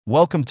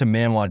Welcome to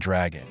Manhwa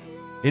Dragon.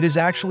 It is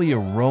actually a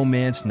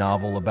romance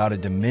novel about a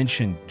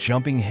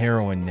dimension-jumping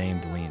heroine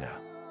named Lena,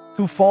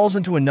 who falls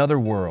into another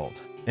world,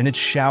 and it's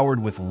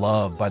showered with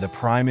love by the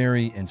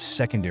primary and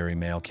secondary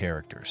male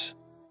characters.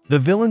 The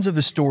villains of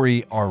the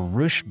story are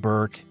Rush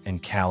Burke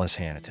and Callus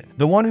Hanniton.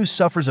 The one who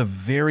suffers a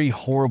very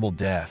horrible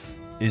death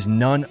is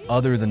none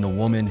other than the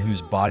woman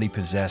whose body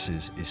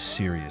possesses is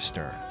Syria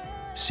Stern.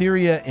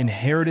 Syria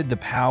inherited the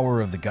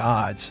power of the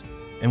gods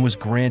and was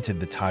granted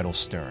the title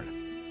Stern.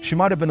 She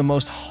might have been the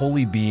most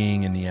holy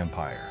being in the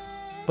Empire,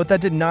 but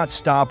that did not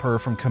stop her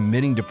from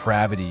committing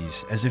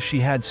depravities as if she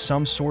had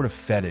some sort of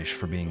fetish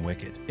for being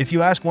wicked. If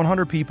you ask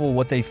 100 people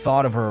what they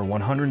thought of her,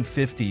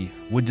 150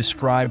 would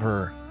describe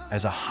her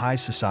as a high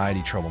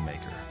society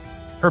troublemaker.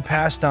 Her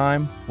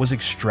pastime was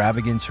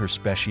extravagance, her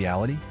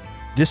speciality,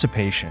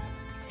 dissipation.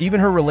 Even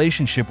her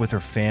relationship with her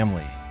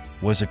family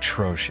was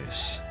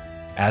atrocious.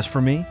 As for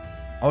me,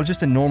 I was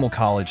just a normal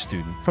college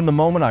student. From the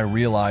moment I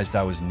realized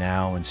I was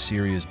now in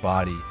Syria's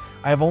body,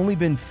 I have only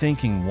been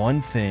thinking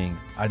one thing: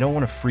 I don't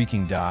want to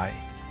freaking die.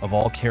 Of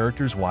all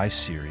characters, why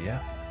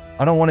Syria?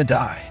 I don't want to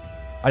die.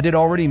 I did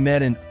already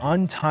met an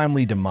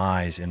untimely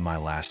demise in my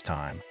last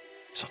time,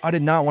 so I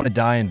did not want to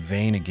die in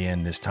vain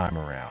again this time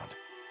around.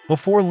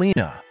 Before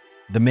Lena,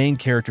 the main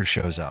character,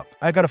 shows up,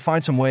 I gotta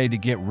find some way to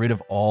get rid of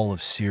all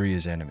of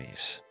Syria's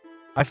enemies.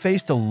 I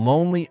faced a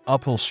lonely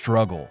uphill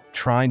struggle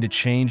trying to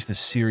change the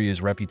Syria's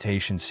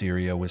reputation.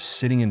 Syria was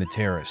sitting in the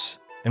terrace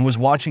and was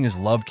watching his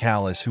love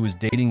Callus, who was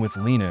dating with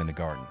Lena, in the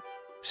garden.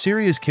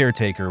 Syria's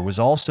caretaker was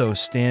also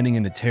standing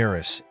in the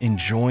terrace,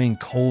 enjoying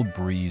cold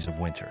breeze of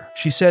winter.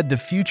 She said, "The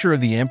future of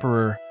the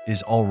Emperor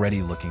is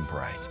already looking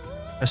bright.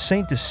 A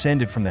saint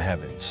descended from the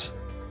heavens.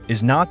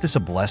 Is not this a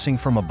blessing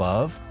from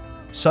above?"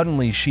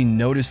 Suddenly, she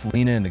noticed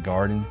Lena in the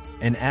garden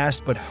and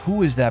asked, "But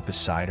who is that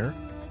beside her?"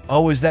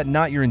 "Oh, is that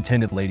not your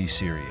intended lady,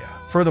 Syria?"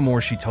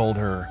 Furthermore, she told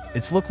her,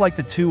 "It's looked like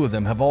the two of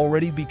them have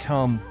already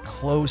become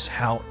close.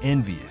 How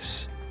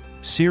envious."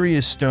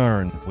 Syria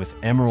Stern, with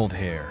emerald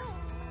hair,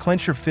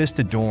 clenched her fist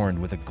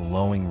adorned with a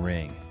glowing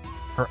ring,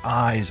 her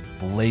eyes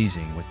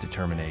blazing with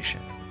determination.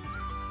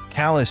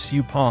 "Callus,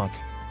 you punk,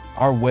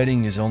 our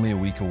wedding is only a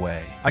week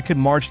away. I could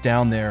march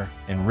down there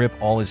and rip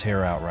all his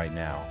hair out right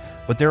now,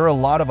 but there are a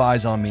lot of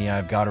eyes on me.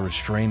 I've got to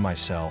restrain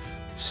myself."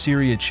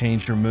 Syria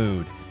changed her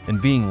mood,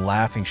 and being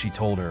laughing, she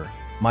told her,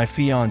 "My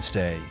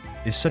fiancé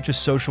is such a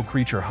social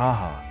creature,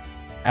 haha."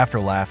 After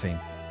laughing,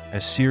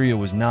 as Syria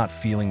was not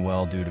feeling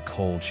well due to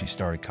cold, she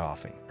started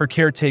coughing. Her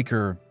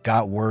caretaker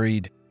got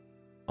worried.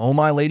 "Oh,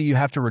 my lady, you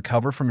have to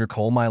recover from your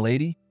cold, my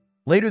lady.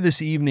 Later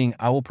this evening,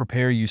 I will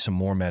prepare you some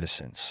more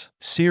medicines."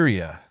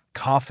 Syria,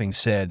 coughing,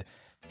 said,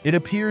 "It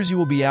appears you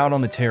will be out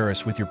on the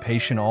terrace with your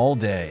patient all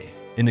day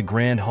in the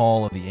grand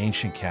hall of the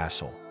ancient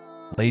castle."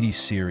 Lady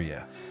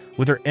Syria,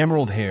 with her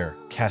emerald hair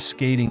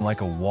cascading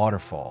like a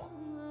waterfall,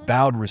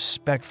 bowed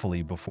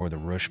respectfully before the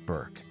Rush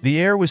Burke. The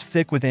air was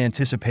thick with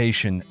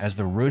anticipation as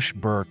the Rush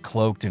Burke,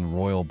 cloaked in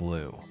royal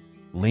blue,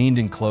 leaned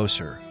in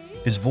closer,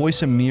 his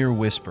voice a mere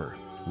whisper,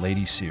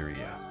 "Lady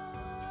Syria."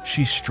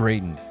 She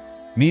straightened,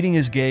 meeting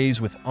his gaze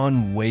with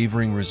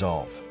unwavering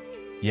resolve.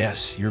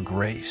 "Yes, your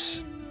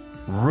grace."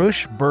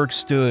 Rush Burke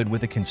stood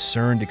with a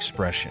concerned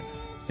expression,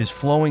 his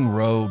flowing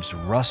robes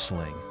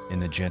rustling in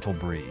the gentle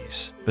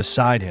breeze.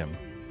 Beside him,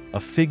 a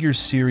figure,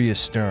 Syria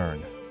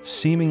Stern,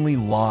 seemingly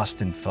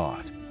lost in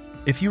thought.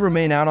 "If you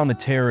remain out on the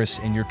terrace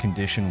and your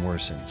condition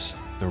worsens,"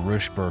 the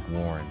Rush Burke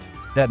warned,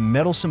 "that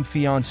meddlesome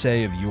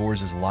fiancé of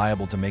yours is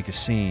liable to make a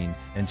scene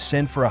and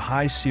send for a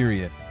high."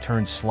 Syria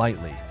turned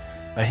slightly,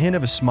 a hint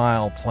of a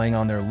smile playing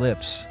on their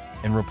lips,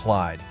 and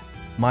replied,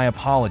 "My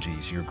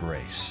apologies, your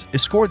grace."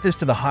 "Escort this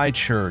to the high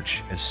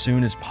church as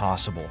soon as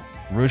possible,"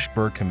 Rush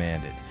Burke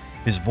commanded,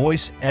 his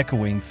voice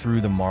echoing through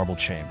the marble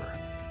chamber.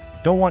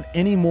 "Don't want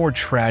any more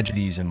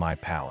tragedies in my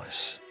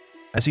palace."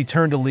 As he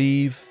turned to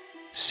leave,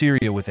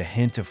 Syria, with a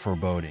hint of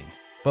foreboding,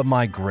 "But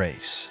my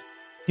grace."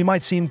 He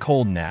might seem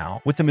cold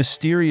now. With the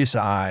mysterious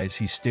eyes,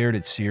 he stared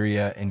at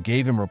Syria and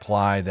gave him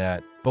reply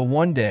that, but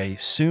one day,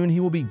 soon, he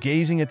will be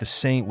gazing at the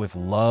saint with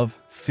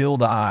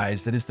love-filled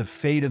eyes. That is the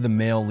fate of the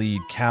male lead.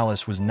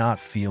 Callus was not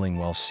feeling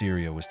well.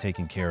 Syria was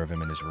taking care of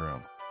him in his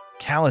room.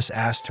 Callus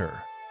asked her,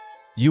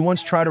 "You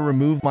once tried to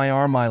remove my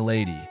arm, my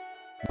lady.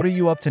 What are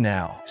you up to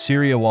now?"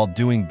 Syria, while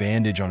doing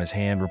bandage on his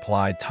hand,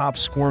 replied, "Top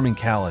squirming,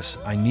 Callus.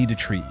 I need to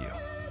treat you."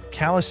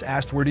 Callus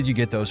asked, "Where did you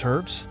get those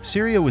herbs?"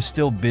 Syria was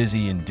still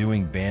busy in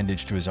doing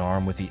bandage to his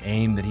arm with the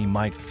aim that he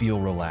might feel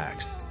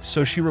relaxed.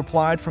 So she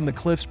replied, "From the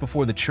cliffs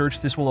before the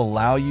church. This will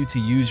allow you to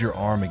use your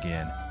arm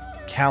again."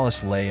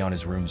 Callus lay on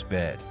his room's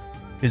bed,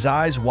 his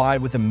eyes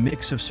wide with a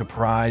mix of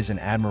surprise and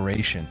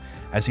admiration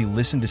as he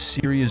listened to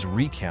Syria's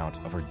recount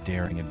of her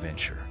daring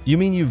adventure. "You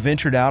mean you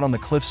ventured out on the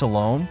cliffs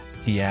alone?"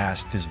 he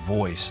asked, his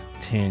voice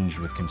tinged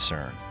with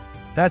concern.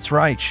 "That's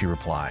right," she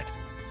replied.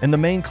 "In the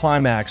main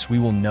climax, we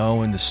will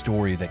know in the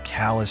story that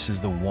Callus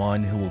is the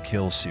one who will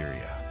kill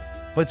Syria."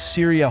 But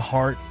Syria's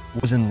heart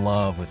was in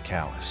love with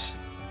Callus.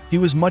 He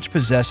was much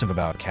possessive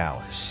about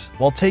Callus.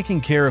 While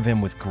taking care of him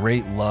with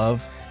great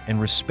love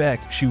and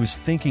respect, she was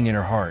thinking in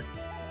her heart,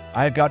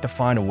 I have got to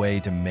find a way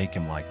to make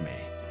him like me.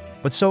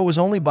 But so it was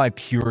only by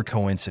pure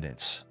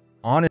coincidence.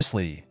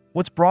 Honestly,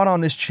 what's brought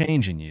on this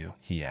change in you?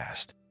 He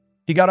asked.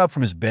 He got up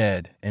from his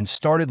bed and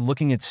started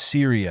looking at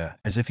Syria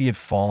as if he had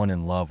fallen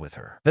in love with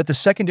her. That the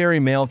secondary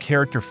male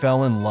character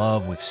fell in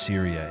love with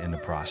Syria in the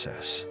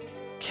process.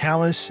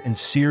 Callus and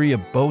Syria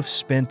both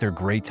spent their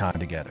great time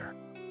together.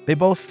 They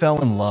both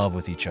fell in love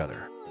with each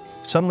other.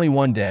 Suddenly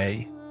one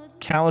day,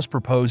 Callus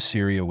proposed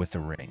Syria with the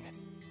ring.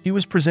 He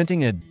was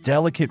presenting a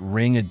delicate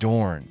ring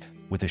adorned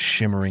with a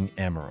shimmering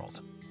emerald.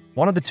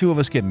 "Why don't the two of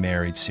us get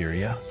married,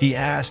 Syria?" he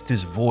asked,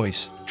 his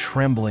voice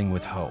trembling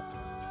with hope.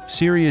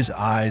 Syria's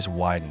eyes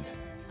widened,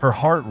 her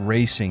heart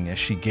racing as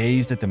she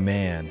gazed at the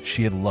man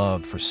she had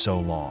loved for so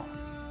long.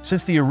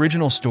 Since the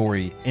original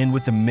story ended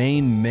with the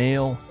main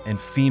male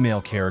and female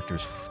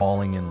characters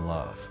falling in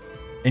love,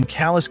 and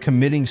Callus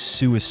committing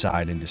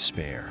suicide in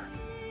despair,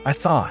 I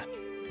thought,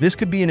 this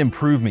could be an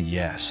improvement,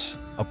 yes,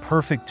 a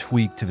perfect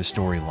tweak to the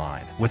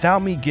storyline.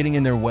 Without me getting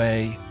in their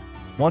way,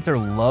 want their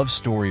love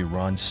story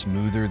run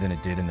smoother than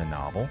it did in the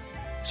novel?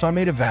 So I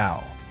made a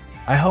vow.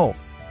 I hope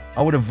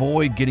I would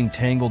avoid getting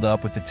tangled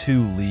up with the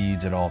two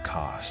leads at all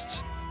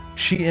costs.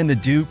 She and the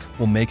Duke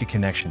will make a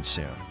connection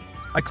soon.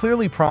 I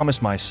clearly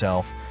promised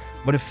myself,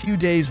 but a few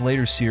days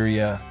later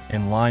Syria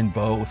and Line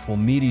both will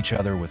meet each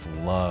other with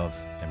love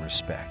and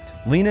respect.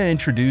 Lena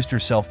introduced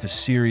herself to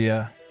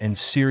Syria, and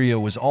Syria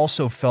was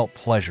also felt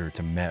pleasure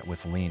to met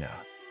with Lena.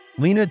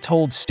 Lena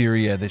told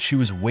Syria that she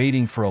was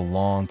waiting for a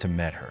long to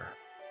met her.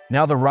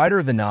 Now the writer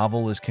of the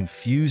novel is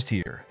confused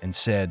here and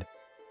said,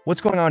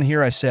 "What's going on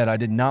here?" I said I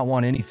did not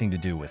want anything to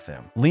do with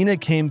them. Lena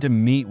came to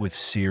meet with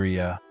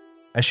Syria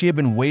as she had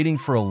been waiting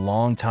for a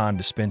long time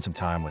to spend some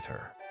time with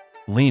her.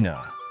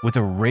 Lena, with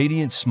a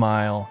radiant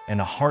smile and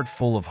a heart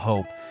full of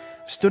hope,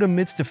 stood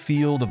amidst a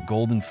field of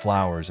golden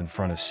flowers in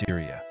front of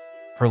Syria,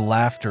 her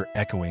laughter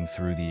echoing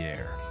through the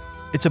air.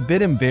 "It's a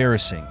bit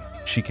embarrassing,"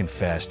 she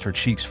confessed, her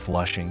cheeks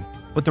flushing,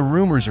 "but the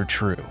rumors are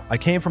true. I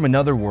came from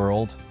another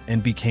world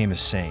and became a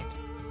saint."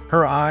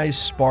 Her eyes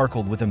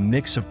sparkled with a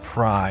mix of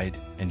pride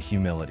and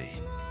humility.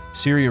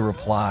 Syria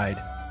replied,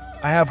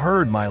 "I have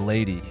heard, my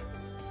lady."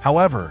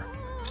 However,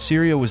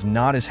 Syria was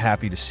not as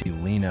happy to see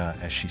Lena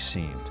as she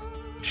seemed.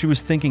 She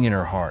was thinking in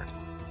her heart,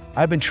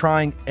 "I've been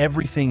trying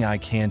everything I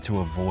can to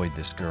avoid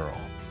this girl."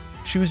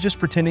 She was just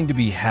pretending to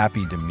be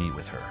happy to meet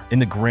with her. In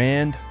the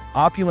grand,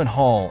 opulent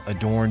hall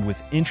adorned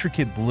with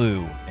intricate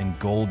blue and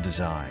gold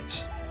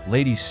designs,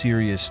 Lady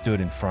Syria stood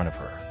in front of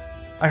her.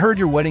 "I heard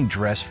your wedding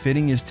dress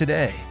fitting is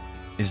today.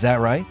 Is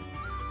that right?"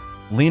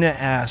 Lena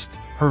asked,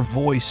 her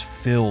voice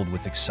filled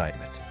with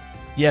excitement.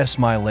 "Yes,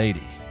 my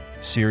lady,"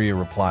 Syria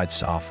replied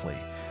softly,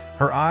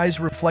 her eyes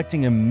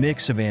reflecting a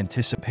mix of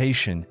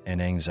anticipation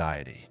and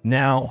anxiety.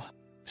 Now,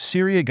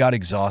 Syria got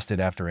exhausted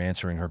after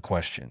answering her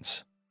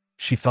questions.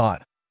 She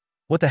thought,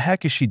 what the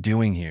heck is she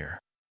doing here?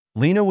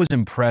 Lena was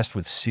impressed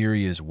with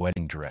Syria's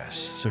wedding dress,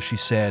 so she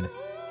said,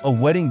 "A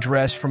wedding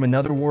dress from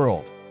another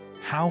world.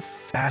 How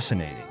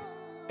fascinating.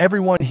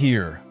 Everyone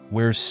here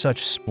wears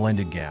such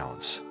splendid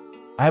gowns."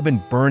 I have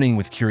been burning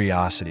with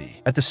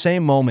curiosity. At the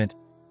same moment,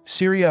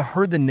 Syria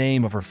heard the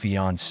name of her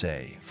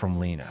fiancé from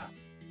Lena.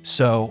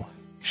 So,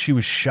 she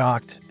was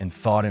shocked and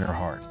thought in her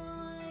heart,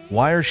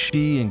 why are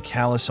she and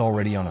Callus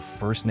already on a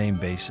first-name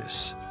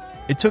basis?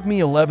 It took me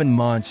 11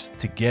 months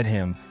to get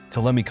him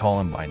to let me call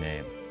him by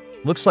name.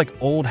 Looks like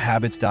old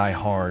habits die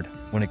hard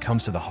when it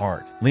comes to the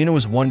heart. Lena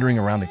was wandering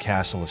around the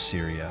castle of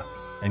Syria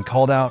and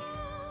called out,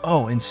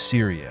 "Oh, and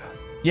Syria."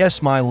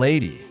 "Yes, my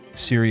lady,"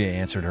 Syria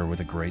answered her with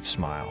a great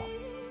smile.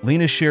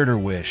 Lena shared her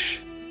wish.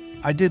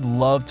 "I did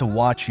love to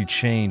watch you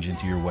change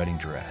into your wedding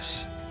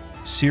dress."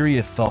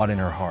 Syria thought in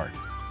her heart,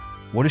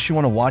 what does she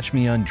want to watch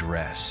me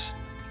undress?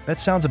 That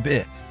sounds a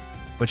bit.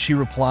 But she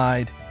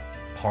replied,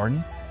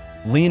 "Pardon?"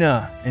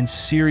 Lena and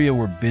Syria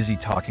were busy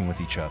talking with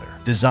each other.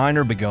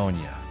 Designer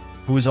Begonia,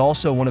 who was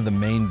also one of the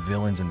main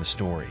villains in the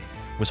story,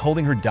 was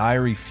holding her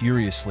diary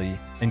furiously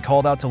and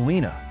called out to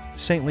Lena,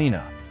 "Saint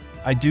Lena,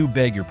 I do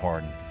beg your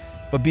pardon,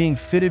 but being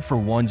fitted for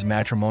one's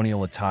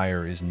matrimonial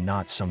attire is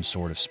not some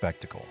sort of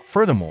spectacle.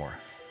 Furthermore,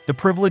 the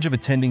privilege of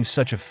attending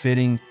such a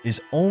fitting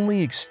is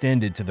only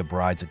extended to the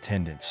bride's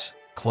attendants,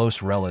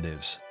 close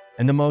relatives,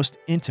 and the most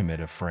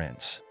intimate of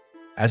friends.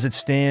 As it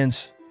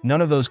stands, none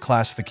of those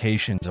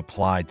classifications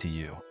applied to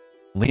you."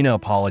 Lena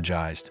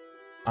apologized.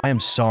 "I am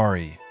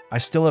sorry. I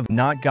still have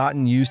not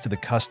gotten used to the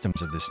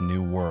customs of this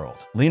new world."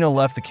 Lena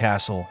left the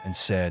castle and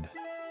said,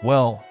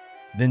 "Well,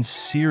 then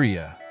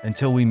Syria,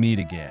 until we meet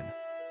again."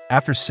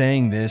 After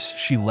saying this,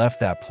 she left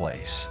that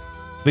place.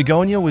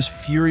 Begonia was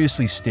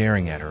furiously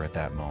staring at her at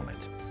that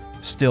moment.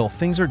 Still,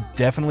 things are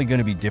definitely going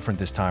to be different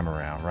this time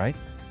around, right?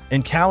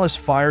 And Callus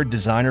fired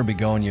designer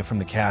Begonia from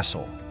the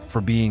castle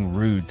for being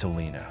rude to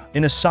Lena.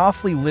 In a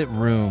softly lit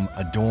room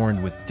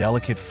adorned with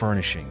delicate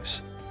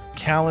furnishings,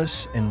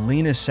 Callus and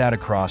Lena sat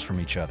across from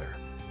each other,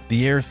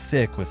 the air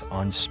thick with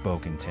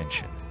unspoken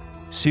tension.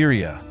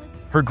 Syria,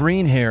 her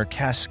green hair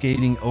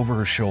cascading over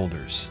her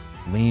shoulders,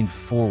 leaned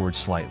forward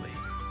slightly.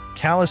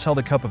 Callus held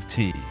a cup of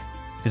tea,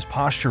 his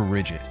posture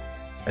rigid,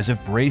 as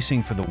if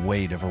bracing for the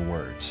weight of her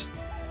words.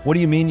 What do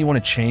you mean you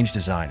want to change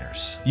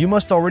designers? You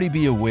must already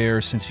be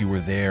aware since you were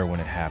there when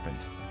it happened,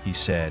 he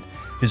said,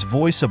 his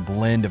voice a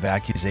blend of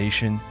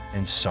accusation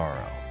and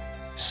sorrow.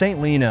 Saint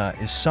Lena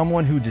is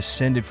someone who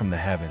descended from the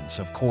heavens,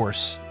 of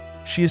course.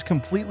 She is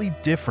completely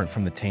different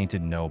from the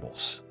tainted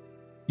nobles.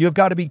 You have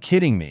got to be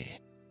kidding me,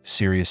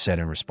 Syria said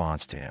in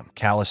response to him.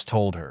 Callus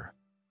told her,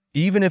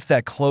 even if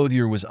that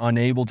clothier was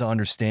unable to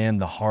understand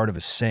the heart of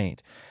a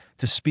saint,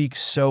 to speak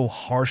so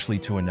harshly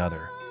to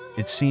another,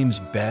 it seems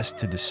best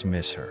to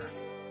dismiss her.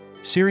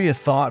 Syria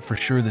thought for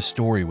sure the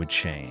story would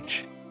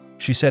change.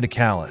 She said to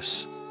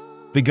Callus,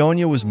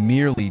 Begonia was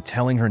merely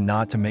telling her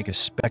not to make a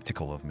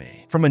spectacle of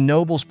me. From a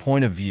noble's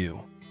point of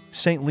view,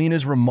 Saint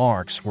Lena's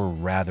remarks were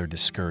rather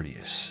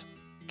discourteous.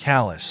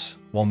 Callus,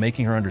 while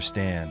making her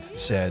understand,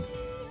 said,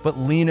 But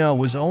Lena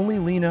was only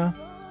Lena.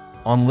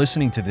 On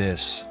listening to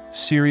this,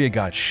 Syria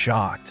got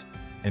shocked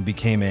and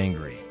became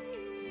angry.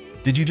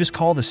 Did you just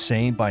call the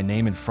saint by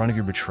name in front of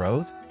your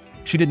betrothed?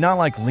 She did not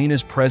like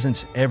Lena's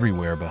presence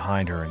everywhere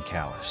behind her and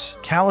Callus.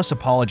 Callus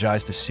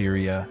apologized to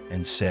Syria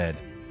and said,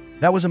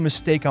 That was a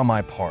mistake on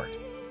my part.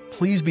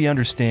 Please be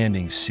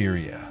understanding,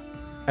 Syria.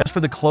 As for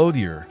the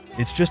clothier,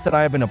 it's just that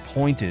I have been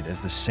appointed as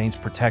the saint's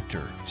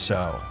protector,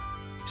 so...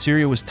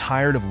 Syria was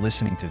tired of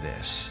listening to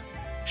this.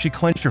 She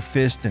clenched her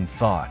fist and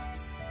thought,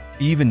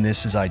 even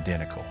this is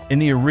identical. In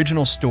the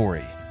original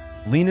story,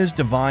 Lena's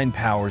divine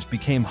powers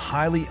became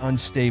highly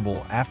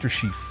unstable after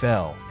she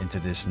fell into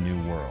this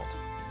new world.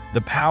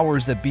 The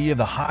powers that be of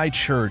the High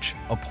Church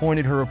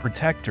appointed her a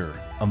protector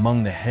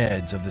among the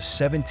heads of the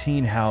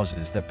 17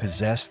 houses that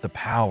possess the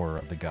power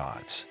of the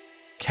gods.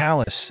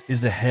 Callus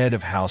is the head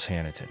of House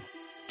Hanaton.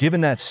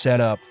 Given that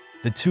setup,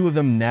 the two of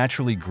them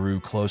naturally grew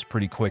close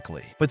pretty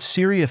quickly. But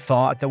Syria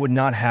thought that would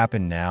not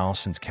happen now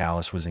since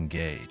Callus was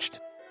engaged.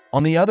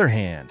 On the other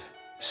hand,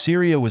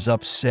 Syria was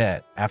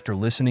upset after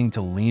listening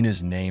to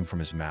Lena's name from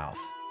his mouth.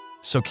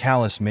 So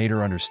Callus made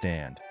her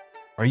understand.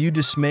 Are you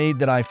dismayed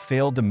that I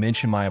failed to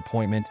mention my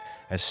appointment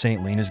as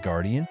Saint Lena's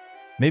guardian?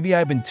 Maybe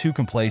I've been too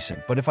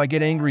complacent, but if I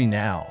get angry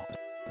now...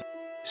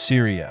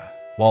 Syria,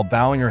 while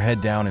bowing her head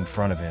down in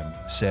front of him,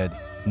 said,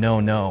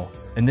 No,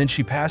 and then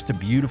she passed a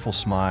beautiful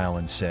smile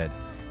and said,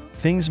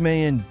 Things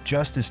may end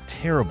just as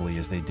terribly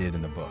as they did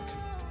in the book.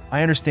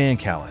 I understand,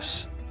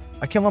 Callus.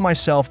 I can't let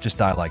myself just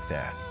die like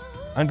that.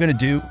 I'm going to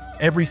do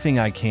everything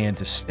I can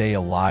to stay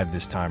alive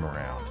this time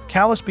around.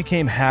 Callus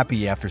became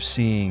happy after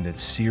seeing that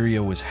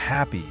Syria was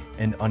happy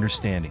and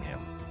understanding him.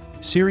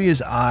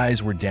 Syria's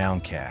eyes were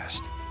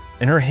downcast,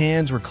 and her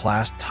hands were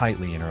clasped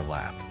tightly in her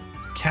lap.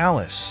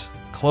 Callus,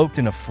 cloaked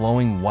in a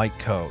flowing white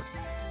coat,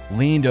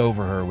 leaned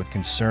over her with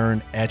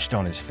concern etched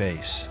on his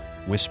face,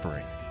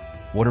 whispering,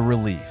 What a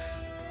relief.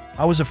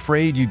 I was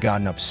afraid you'd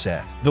gotten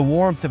upset. The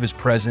warmth of his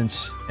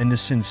presence and the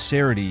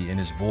sincerity in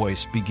his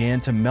voice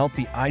began to melt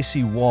the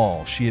icy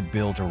wall she had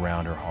built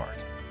around her heart.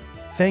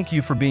 Thank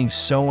you for being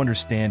so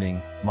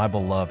understanding, my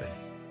beloved.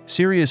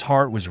 Syria's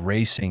heart was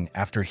racing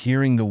after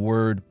hearing the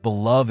word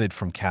beloved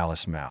from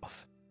Callus'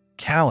 mouth.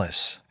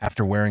 Callus,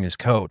 after wearing his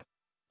coat,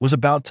 was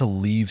about to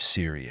leave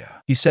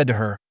Syria. He said to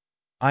her,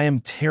 I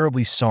am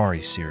terribly sorry,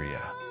 Syria.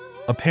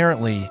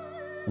 Apparently,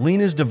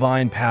 Lena's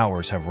divine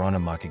powers have run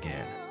amok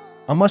again.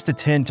 I must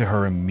attend to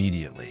her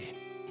immediately.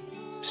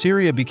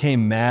 Syria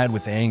became mad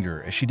with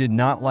anger as she did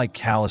not like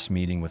Callus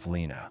meeting with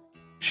Lena.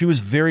 She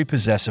was very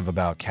possessive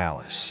about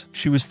Callus.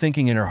 She was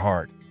thinking in her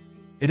heart,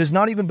 It has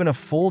not even been a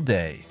full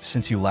day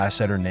since you last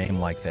said her name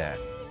like that.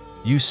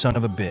 You son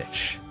of a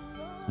bitch.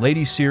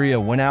 Lady Syria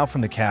went out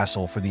from the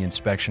castle for the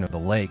inspection of the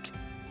lake,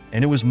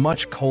 and it was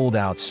much cold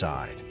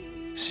outside.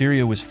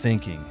 Syria was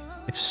thinking,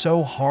 It's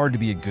so hard to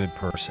be a good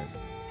person.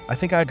 I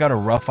think I got a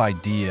rough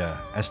idea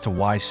as to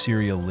why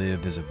Syria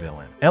lived as a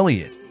villain.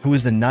 Elliot, who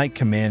is the knight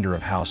commander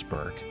of House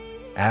Burke,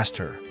 asked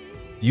her,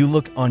 You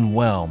look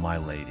unwell, my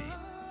lady.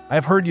 I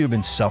have heard you have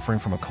been suffering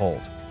from a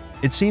cold.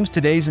 It seems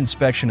today's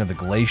inspection of the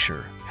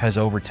glacier has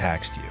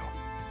overtaxed you.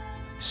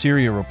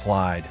 Syria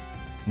replied,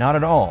 Not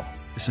at all.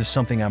 This is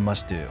something I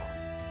must do.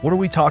 What are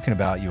we talking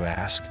about, you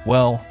ask?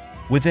 Well,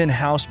 within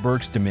House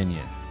Burke's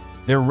dominion,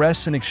 there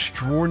rests an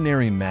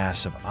extraordinary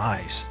mass of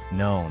ice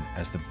known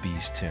as the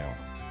Beast Tomb.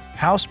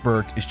 House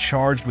Burke is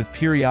charged with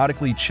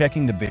periodically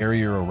checking the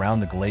barrier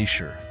around the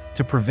glacier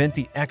to prevent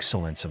the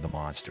excellence of the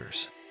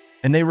monsters,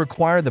 and they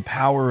require the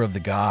power of the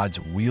gods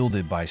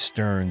wielded by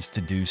Stearns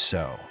to do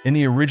so. In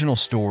the original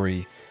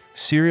story,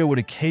 Syria would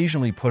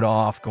occasionally put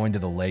off going to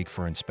the lake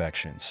for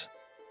inspections.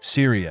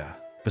 Syria,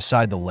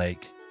 beside the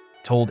lake,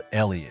 told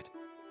Elliot,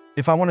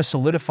 If I want to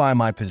solidify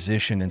my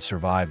position and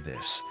survive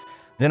this,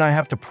 then I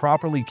have to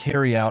properly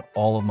carry out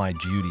all of my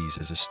duties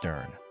as a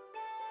Stern.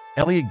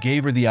 Elliot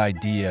gave her the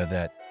idea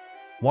that,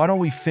 Why don't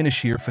we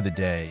finish here for the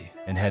day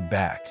and head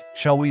back?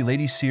 Shall we,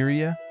 Lady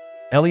Syria?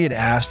 Elliot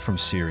asked from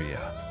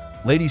Syria.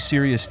 Lady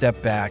Syria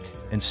stepped back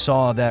and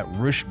saw that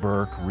Rush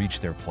Burke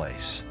reached their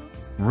place.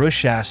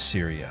 Rush asked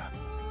Syria,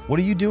 What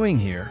are you doing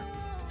here?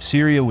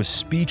 Syria was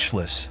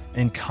speechless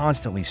and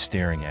constantly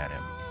staring at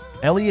him.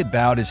 Elliot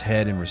bowed his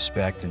head in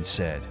respect and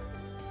said,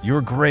 Your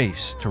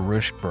Grace, to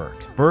Rush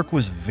Burke. Burke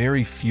was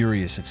very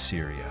furious at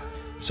Syria.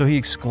 So he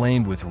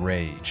exclaimed with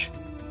rage,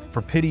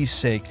 "For pity's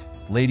sake,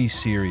 Lady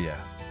Syria,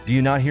 do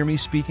you not hear me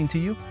speaking to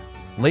you?"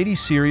 Lady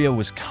Syria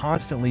was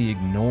constantly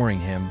ignoring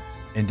him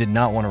and did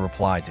not want to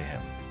reply to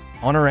him.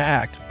 On her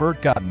act,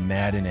 Burke got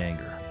mad in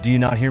anger. "Do you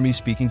not hear me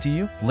speaking to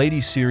you?" Lady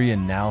Syria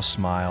now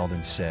smiled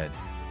and said,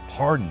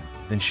 "Pardon."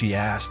 Then she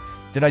asked,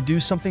 "Did I do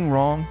something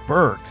wrong?"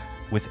 Burke,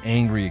 with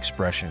angry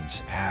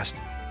expressions, asked,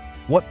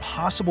 "What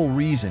possible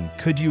reason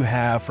could you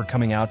have for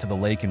coming out to the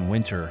lake in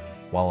winter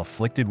while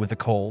afflicted with a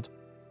cold?"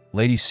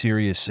 Lady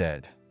Syria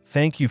said,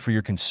 "Thank you for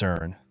your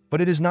concern,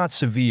 but it is not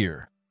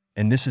severe,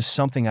 and this is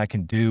something I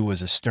can do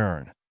as a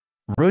stern."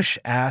 Rush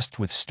asked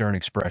with stern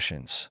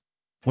expressions,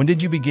 "When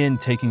did you begin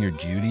taking your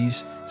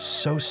duties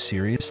so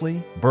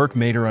seriously?" Burke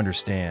made her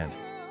understand,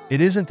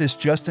 "Isn't this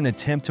just an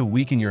attempt to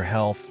weaken your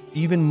health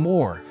even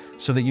more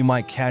so that you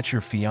might catch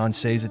your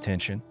fiancé's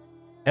attention?"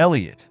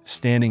 Elliot,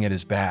 standing at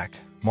his back,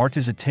 marked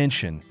his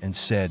attention and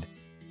said,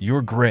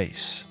 "Your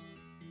Grace."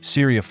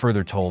 Syria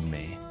further told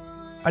me,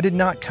 "I did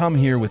not come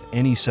here with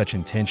any such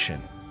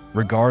intention,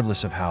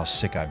 regardless of how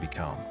sick I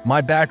become.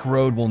 My back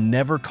road will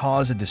never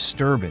cause a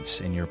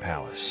disturbance in your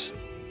palace."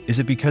 "Is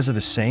it because of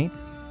the saint?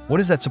 What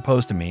is that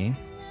supposed to mean?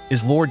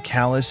 Is Lord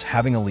Callus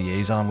having a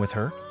liaison with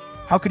her?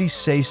 How could he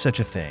say such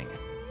a thing?"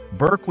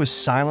 Burke was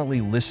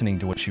silently listening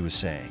to what she was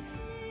saying.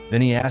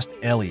 Then he asked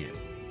Elliot,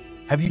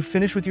 "Have you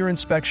finished with your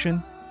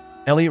inspection?"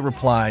 Elliot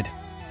replied,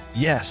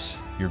 "Yes,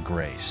 Your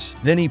Grace."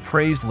 Then he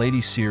praised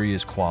Lady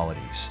Syria's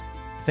qualities.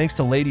 "Thanks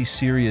to Lady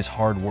Syria's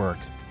hard work,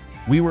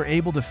 we were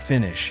able to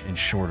finish in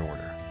short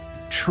order.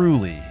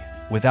 Truly,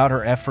 without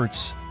her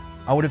efforts,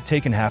 I would have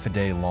taken half a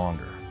day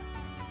longer."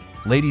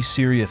 Lady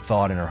Syria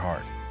thought in her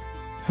heart,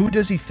 "Who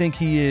does he think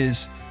he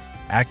is,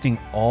 acting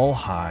all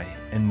high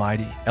and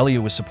mighty?"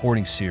 Elliot was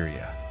supporting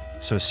Syria,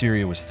 so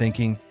Syria was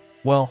thinking,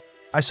 "Well,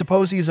 I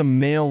suppose he is a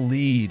male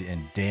lead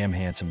and damn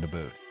handsome to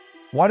boot.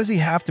 Why does he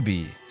have to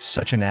be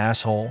such an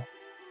asshole?"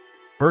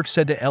 Burke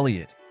said to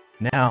Elliot,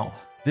 "Now,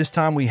 this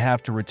time we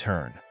have to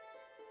return."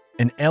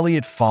 And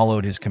Elliot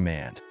followed his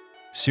command.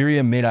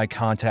 Syria made eye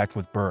contact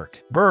with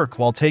Burke. Burke,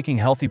 while taking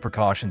healthy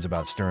precautions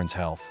about Stern's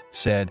health,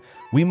 said,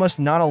 "We must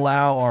not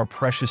allow our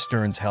precious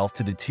Stern's health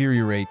to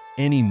deteriorate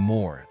any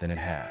more than it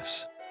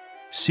has."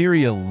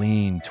 Syria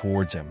leaned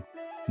towards him,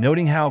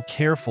 noting how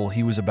careful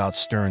he was about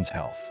Stern's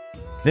health.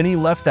 Then he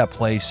left that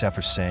place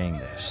after saying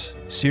this.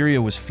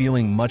 Syria was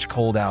feeling much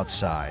cold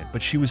outside,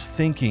 but she was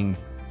thinking,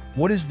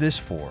 what is this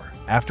for,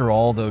 after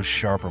all those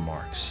sharp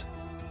remarks?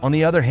 On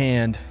the other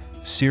hand,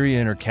 Syria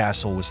in her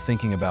castle was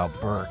thinking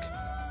about Burke.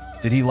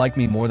 Did he like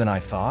me more than I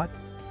thought?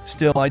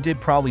 Still, I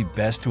did probably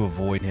best to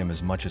avoid him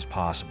as much as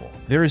possible.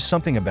 There is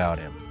something about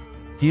him.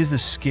 He is the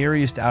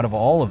scariest out of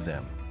all of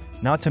them,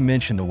 not to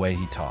mention the way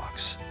he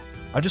talks.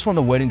 I just want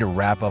the wedding to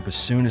wrap up as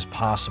soon as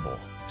possible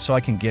so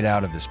I can get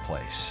out of this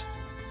place.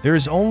 There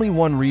is only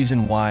one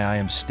reason why I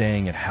am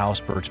staying at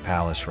House Burke's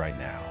palace right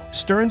now.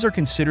 Sterns are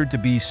considered to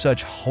be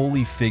such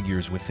holy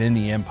figures within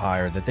the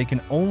empire that they can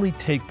only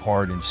take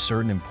part in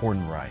certain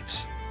important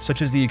rites,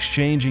 such as the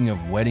exchanging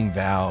of wedding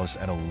vows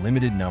at a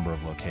limited number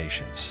of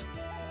locations.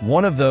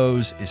 One of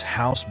those is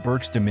House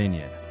Burke's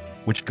dominion,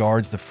 which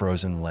guards the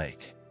frozen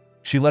lake.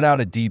 She let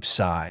out a deep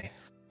sigh,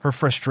 her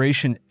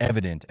frustration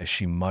evident as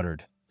she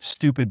muttered,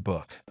 "Stupid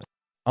book.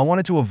 I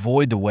wanted to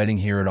avoid the wedding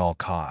here at all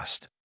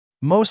cost.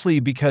 Mostly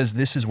because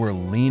this is where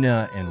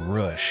Lena and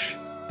Rush,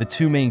 the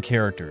two main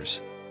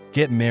characters,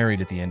 get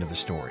married at the end of the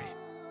story.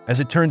 As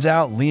it turns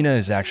out, Lena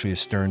is actually a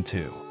Stern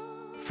too.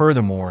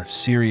 Furthermore,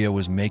 Syria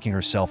was making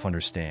herself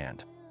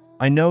understand.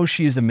 I know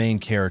she is the main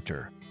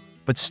character,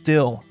 but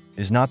still,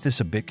 is not this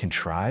a bit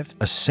contrived?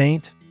 A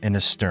saint and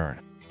a Stern.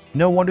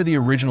 No wonder the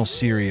original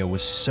Syria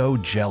was so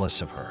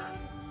jealous of her."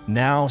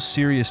 Now,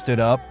 Syria stood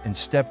up and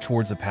stepped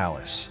towards the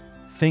palace,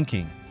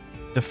 thinking,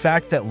 the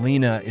fact that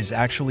Lena is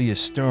actually a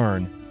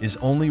Stern is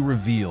only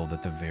revealed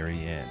at the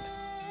very end.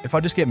 If I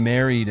just get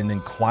married and then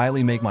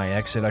quietly make my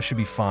exit, I should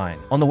be fine.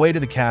 On the way to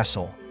the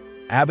castle,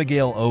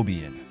 Abigail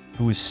Obion,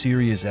 who is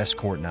Syria's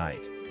escort knight,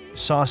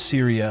 saw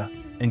Syria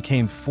and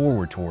came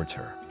forward towards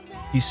her.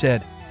 He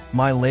said,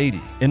 "My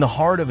lady." In the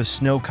heart of a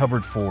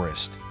snow-covered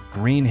forest,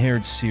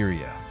 green-haired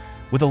Syria,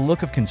 with a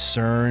look of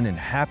concern and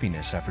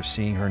happiness after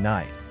seeing her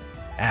knight,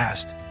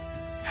 asked,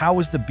 "How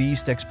was the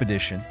beast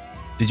expedition?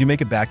 Did you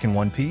make it back in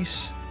one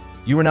piece?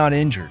 You were not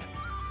injured,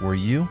 were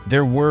you?"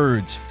 Their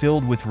words,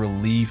 filled with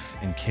relief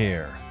and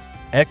care,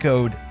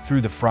 echoed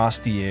through the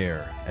frosty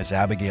air as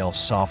Abigail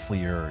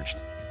softly urged,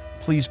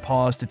 "Please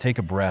pause to take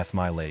a breath,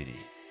 my lady."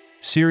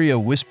 Syria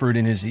whispered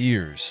in his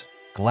ears,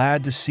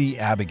 glad to see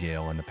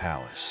Abigail in the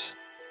palace.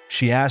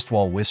 She asked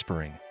while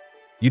whispering,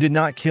 "You did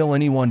not kill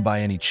anyone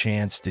by any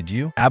chance, did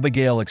you?"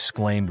 Abigail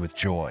exclaimed with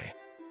joy,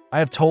 "I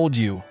have told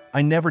you,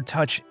 I never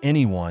touch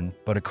anyone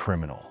but a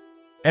criminal.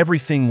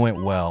 Everything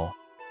went well,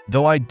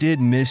 though I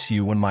did miss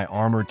you when my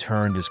armor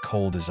turned as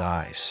cold as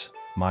ice,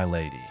 my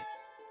lady."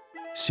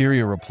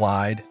 Syria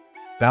replied,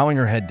 bowing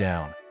her head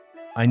down,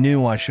 "I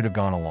knew I should have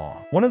gone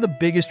along." One of the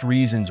biggest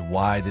reasons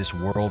why this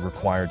world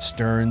required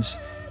Sterns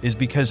is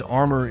because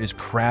armor is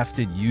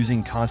crafted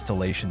using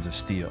constellations of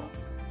steel.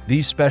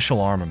 These special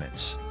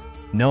armaments,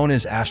 known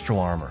as astral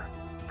armor,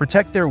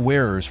 protect their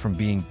wearers from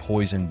being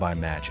poisoned by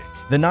magic.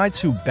 The knights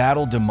who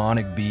battle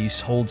demonic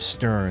beasts hold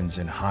sterns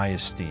in high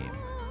esteem.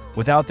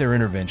 Without their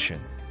intervention,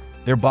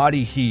 their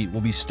body heat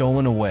will be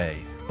stolen away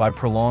by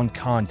prolonged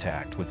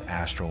contact with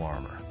astral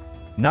armor.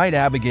 Knight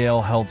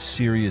Abigail held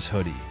Syria's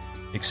hoodie,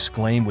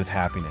 exclaimed with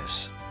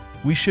happiness.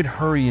 "We should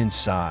hurry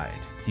inside,"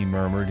 he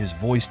murmured, his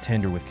voice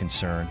tender with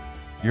concern.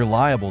 "You're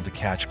liable to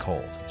catch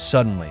cold."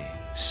 Suddenly,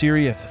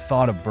 Syria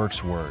thought of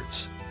Burke's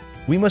words.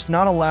 "We must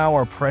not allow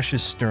our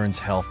precious Stern's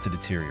health to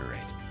deteriorate."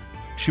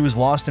 She was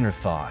lost in her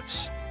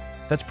thoughts.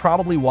 That's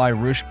probably why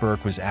Rush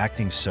Burke was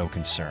acting so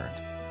concerned.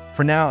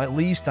 For now, at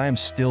least, I am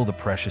still the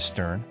precious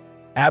Stern.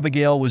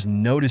 Abigail was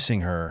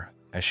noticing her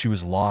as she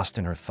was lost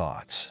in her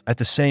thoughts. At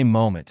the same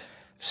moment,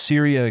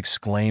 Syria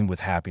exclaimed with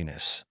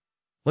happiness.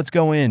 "Let's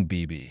go in,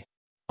 BB.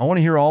 I want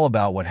to hear all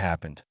about what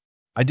happened.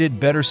 I did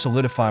better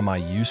solidify my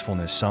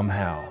usefulness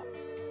somehow."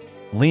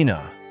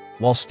 Lena,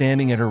 while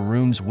standing at her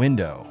room's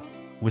window,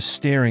 was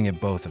staring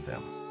at both of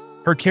them.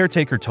 Her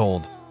caretaker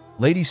told,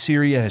 "Lady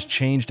Syria has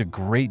changed a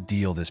great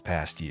deal this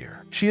past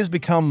year. She has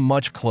become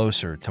much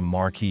closer to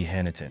Marquis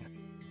Henneton."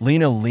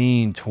 Lena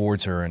leaned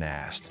towards her and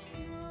asked,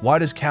 "Why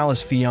does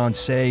Callus'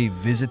 fiancé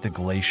visit the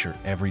glacier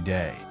every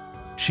day?"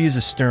 "She is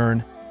a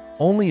Stern.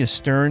 Only a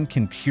Stern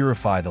can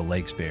purify the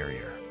lake's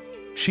barrier.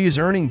 She is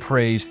earning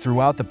praise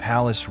throughout the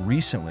palace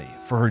recently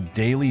for her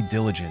daily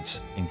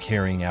diligence in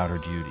carrying out her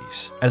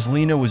duties." As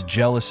Lena was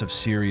jealous of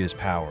Syria's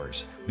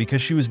powers,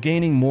 because she was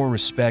gaining more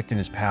respect in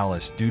his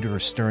palace due to her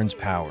Stern's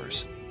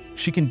powers,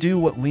 she can do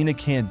what Lena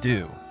can't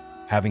do,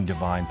 having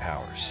divine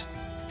powers.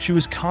 She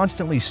was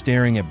constantly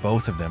staring at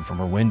both of them from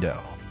her window.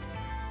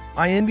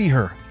 "I envy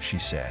her," she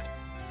said.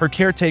 Her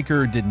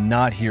caretaker did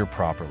not hear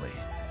properly,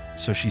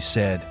 so she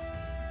said,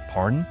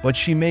 "Pardon?" But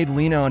she made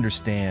Lena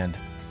understand.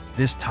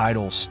 "This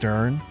title,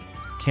 Stern,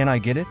 can I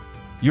get it?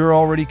 You're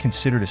already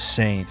considered a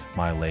saint,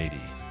 my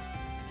lady."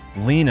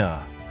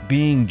 Lena,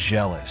 being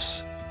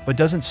jealous, "But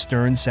doesn't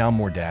Stern sound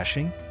more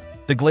dashing?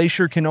 The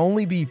glacier can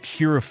only be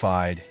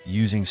purified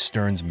using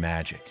Stern's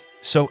magic,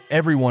 so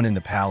everyone in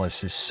the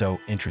palace is so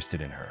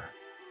interested in her.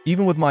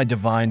 Even with my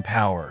divine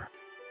power,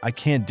 I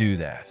can't do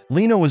that."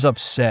 Lena was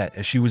upset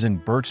as she was in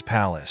Burke's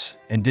palace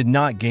and did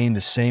not gain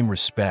the same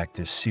respect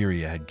as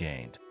Syria had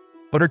gained.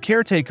 But her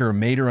caretaker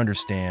made her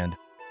understand,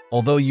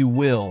 although you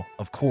will,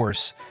 of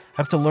course,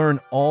 have to learn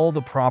all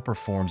the proper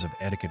forms of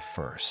etiquette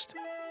first.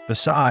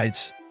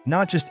 Besides,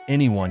 not just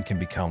anyone can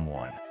become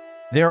one.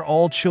 They are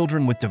all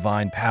children with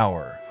divine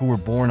power who were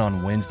born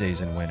on Wednesdays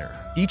in winter.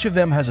 Each of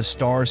them has a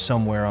star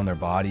somewhere on their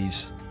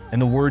bodies,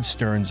 and the word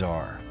Sterns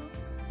are.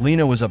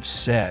 Lena was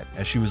upset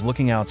as she was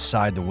looking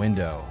outside the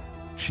window.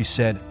 She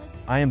said,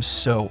 "I am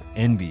so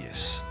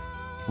envious."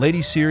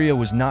 Lady Syria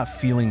was not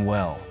feeling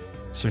well,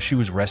 so she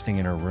was resting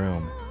in her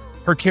room.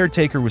 Her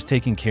caretaker was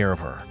taking care of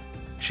her.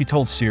 She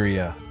told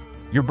Syria,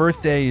 "Your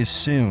birthday is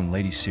soon,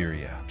 Lady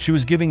Syria." She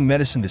was giving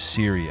medicine to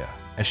Syria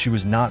as she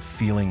was not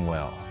feeling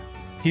well.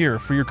 "Here,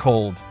 for your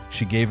cold,"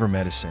 she gave her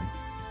medicine.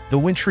 "The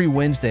wintry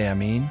Wednesday, I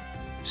mean."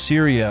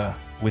 Syria,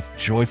 with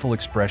joyful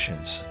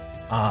expressions.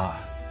 "Ah,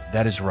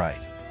 that is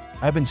right.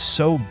 I've been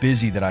so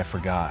busy that I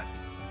forgot."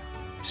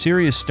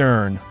 Syria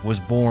Stern was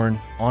born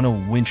on a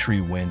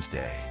wintry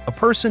Wednesday. A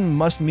person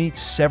must meet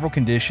several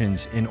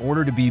conditions in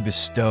order to be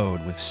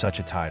bestowed with such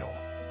a title.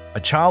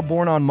 A child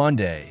born on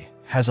Monday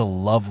has a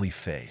lovely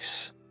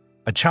face.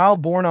 A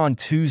child born on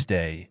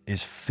Tuesday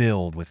is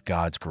filled with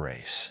God's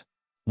grace.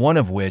 One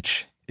of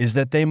which is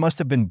that they must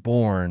have been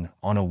born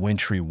on a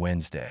wintry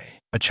Wednesday.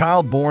 A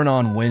child born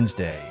on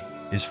Wednesday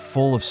is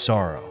full of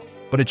sorrow,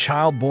 but a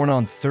child born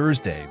on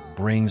Thursday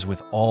brings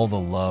with all the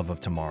love of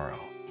tomorrow.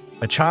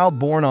 A child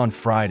born on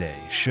Friday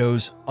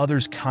shows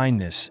others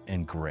kindness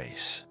and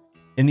grace.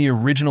 In the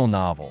original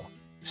novel,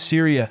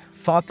 Syria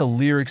thought the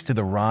lyrics to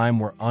the rhyme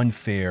were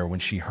unfair when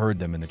she heard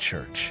them in the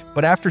church.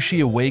 But after she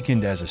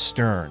awakened as a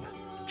Stern,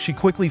 she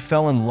quickly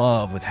fell in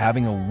love with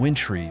having a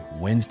wintry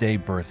Wednesday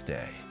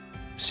birthday.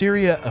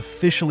 Syria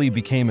officially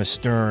became a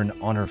Stern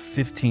on her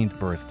 15th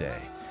birthday,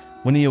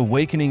 when the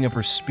awakening of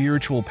her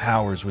spiritual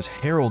powers was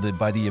heralded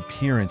by the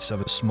appearance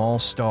of a small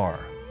star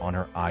on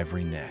her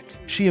ivory neck.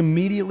 She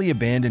immediately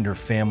abandoned her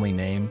family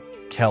name,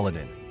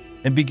 Keladin,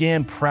 and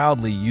began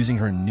proudly using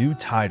her new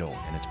title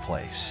in its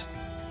place.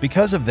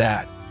 Because of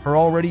that, her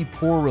already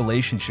poor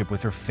relationship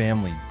with her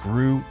family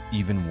grew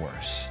even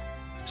worse.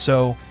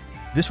 So,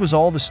 this was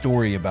all the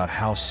story about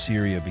how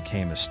Syria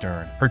became a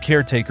Stern. Her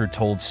caretaker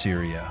told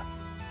Syria,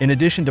 "In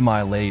addition to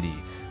my lady,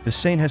 the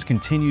saint has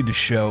continued to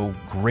show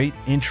great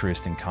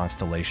interest in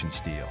constellation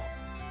steel.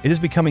 It is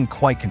becoming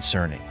quite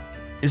concerning.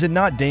 Is it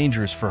not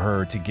dangerous for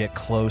her to get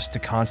close to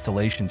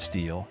constellation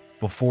steel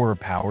before her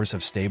powers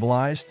have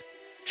stabilized?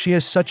 She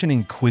has such an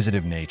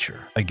inquisitive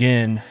nature."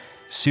 Again,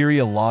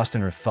 Syria lost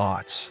in her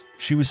thoughts.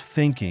 She was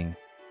thinking,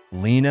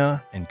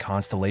 Lena and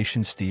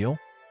constellation steel?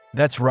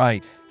 That's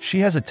right,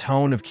 she has a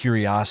tone of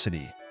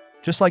curiosity,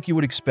 just like you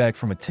would expect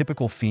from a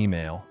typical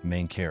female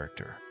main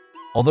character.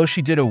 Although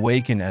she did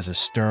awaken as a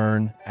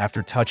Stern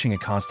after touching a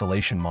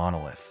constellation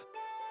monolith,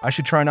 I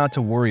should try not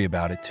to worry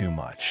about it too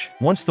much.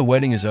 Once the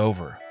wedding is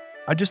over,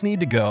 I just need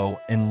to go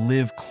and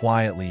live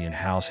quietly in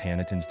House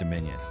Hanaton's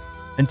dominion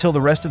until the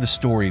rest of the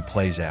story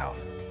plays out.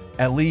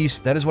 At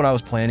least, that is what I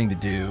was planning to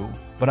do,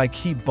 but I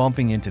keep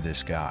bumping into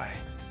this guy.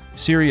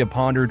 Syria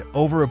pondered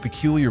over a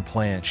peculiar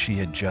plant she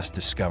had just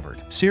discovered.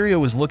 Syria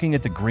was looking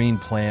at the green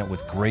plant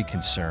with great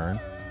concern,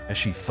 as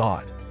she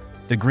thought.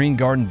 The green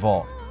garden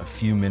vault a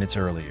few minutes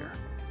earlier.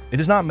 It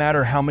does not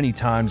matter how many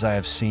times I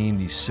have seen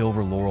these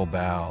silver laurel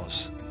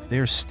boughs. They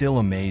are still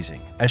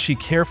amazing. As she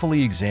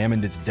carefully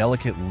examined its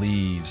delicate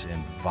leaves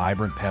and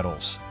vibrant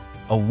petals,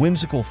 a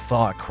whimsical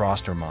thought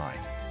crossed her mind.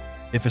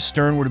 If a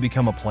stern were to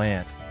become a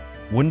plant,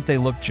 wouldn't they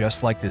look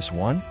just like this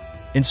one?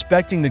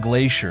 Inspecting the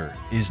glacier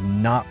is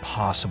not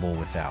possible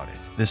without it.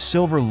 The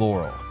silver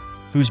laurel,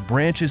 whose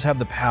branches have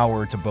the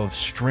power to both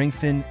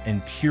strengthen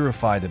and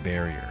purify the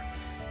barrier,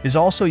 is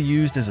also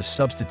used as a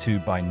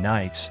substitute by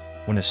knights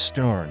when a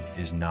stern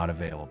is not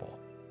available.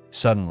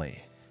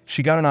 Suddenly,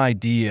 she got an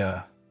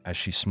idea as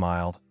she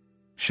smiled.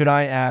 Should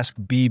I ask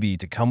Bibi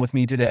to come with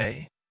me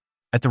today?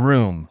 At the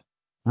room,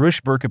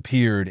 Rushberg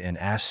appeared and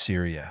asked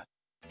Syria,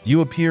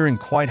 "You appear in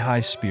quite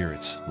high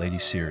spirits, Lady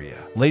Syria."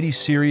 Lady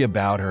Syria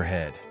bowed her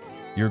head.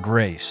 "Your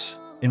Grace,"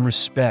 in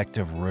respect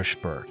of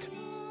Rushberg.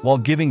 While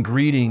giving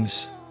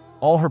greetings,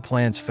 all her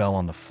plants fell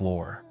on the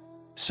floor.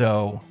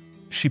 So,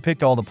 she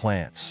picked all the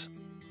plants.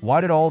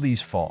 Why did all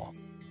these fall?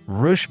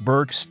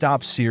 Rushberg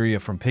stopped Syria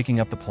from picking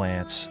up the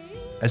plants,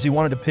 as he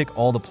wanted to pick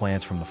all the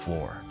plants from the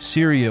floor.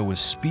 Syria was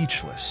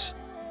speechless,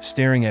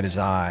 staring at his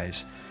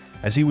eyes,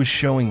 as he was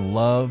showing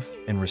love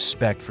and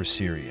respect for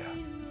Syria.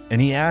 And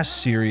he asked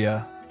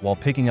Syria, while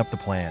picking up the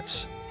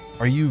plants,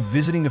 "Are you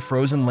visiting the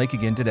frozen lake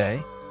again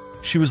today?"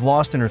 She was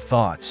lost in her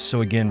thoughts,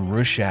 so again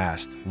Rush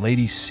asked,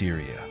 "Lady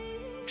Syria."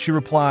 She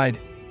replied,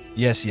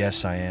 Yes,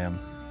 I am."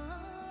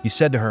 He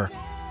said to her,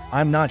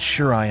 "I'm not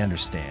sure I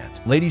understand."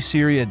 Lady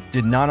Syria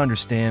did not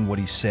understand what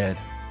he said.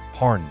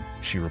 "Pardon,"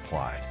 she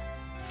replied.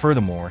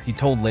 Furthermore, he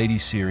told Lady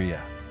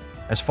Syria,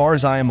 "As far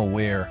as I am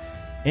aware,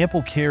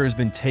 ample care has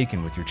been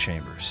taken with your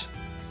chambers."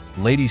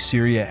 Lady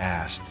Syria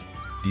asked,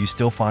 "Do you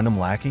still find them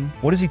lacking?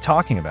 What is he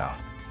talking about?"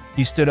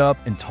 He stood up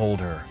and told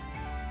her,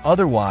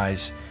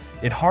 "Otherwise,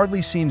 it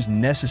hardly seems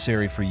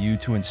necessary for you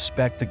to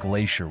inspect the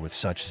glacier with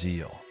such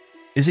zeal.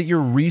 Is it your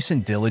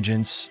recent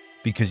diligence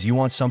because you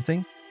want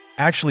something?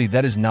 Actually,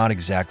 that is not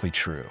exactly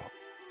true.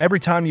 Every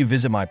time you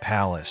visit my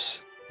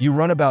palace, you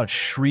run about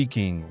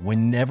shrieking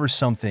whenever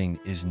something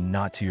is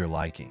not to your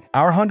liking.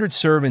 Our 100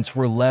 servants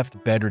were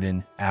left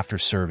bedridden after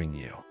serving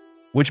you,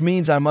 which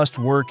means I must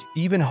work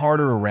even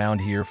harder around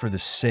here for the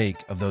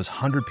sake of those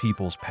 100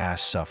 people's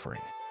past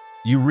suffering.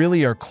 You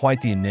really are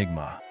quite the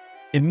enigma.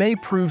 It may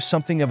prove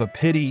something of a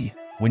pity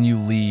when you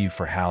leave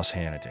for House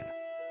Hanaton."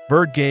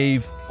 Bert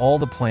gave all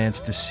the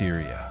plants to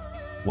Syria.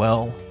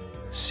 Well,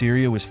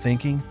 Syria was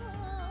thinking,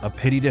 a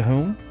pity to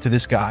whom? To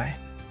this guy?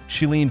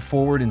 She leaned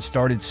forward and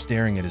started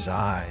staring at his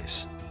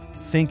eyes,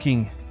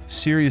 thinking,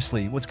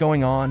 seriously, what's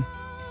going on?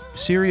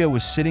 Syria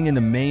was sitting in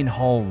the main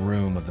hall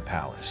room of the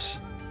palace.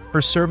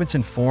 Her servants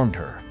informed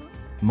her,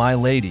 "My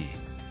lady,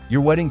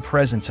 your wedding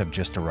presents have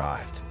just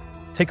arrived.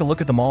 Take a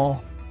look at them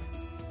all."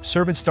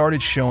 Servants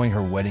started showing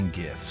her wedding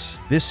gifts.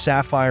 This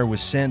sapphire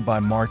was sent by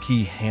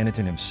Marquis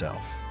Hanaton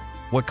himself.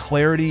 What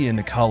clarity in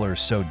the color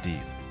so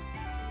deep.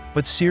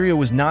 But Syria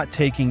was not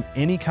taking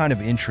any kind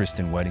of interest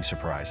in wedding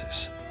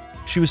surprises.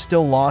 She was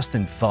still lost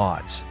in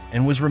thoughts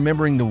and was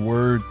remembering the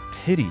word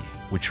pity,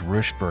 which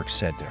Rushberg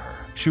said to her.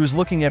 She was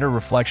looking at her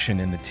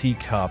reflection in the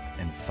teacup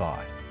and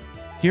thought,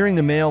 hearing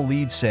the male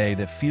lead say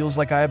that feels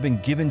like I have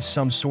been given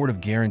some sort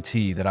of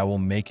guarantee that I will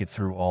make it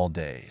through all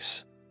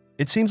days.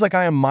 It seems like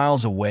I am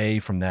miles away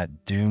from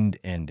that doomed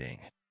ending.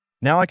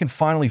 Now I can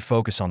finally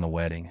focus on the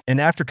wedding.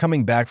 And after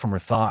coming back from her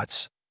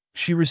thoughts,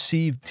 she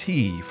received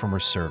tea from her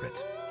servant.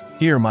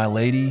 "Here, my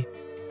lady."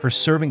 Her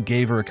servant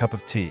gave her a cup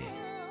of tea.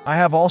 "I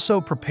have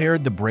also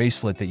prepared the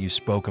bracelet that you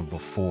spoke of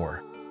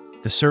before,"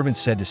 the servant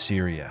said to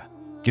Syria,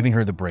 giving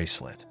her the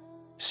bracelet.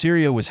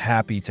 Syria was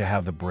happy to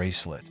have the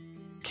bracelet.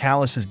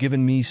 "Callus has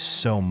given me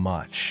so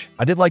much.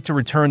 I did like to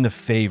return the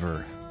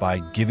favor by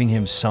giving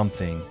him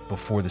something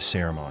before the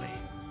ceremony."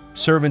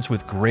 Servants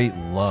with great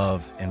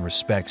love and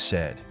respect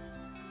said,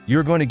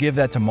 "You're going to give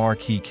that to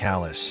Marquis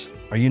Callus,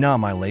 are you not,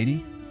 my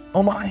lady?"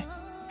 "Oh my,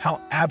 how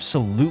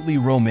absolutely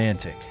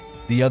romantic,"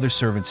 the other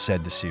servants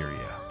said to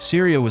Syria.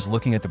 Syria was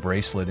looking at the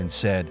bracelet and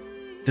said,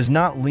 "Does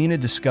not Lena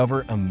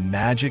discover a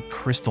magic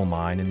crystal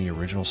mine in the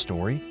original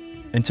story?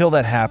 Until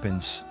that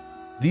happens,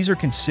 these are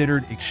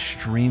considered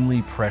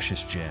extremely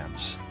precious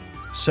gems.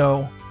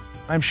 So,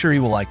 I'm sure he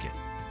will like it."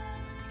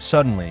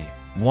 Suddenly,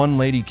 one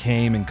lady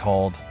came and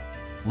called,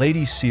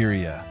 "Lady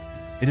Syria,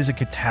 it is a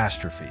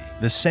catastrophe.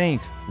 The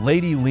saint,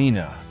 Lady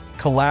Lena,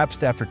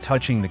 collapsed after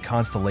touching the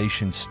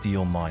constellation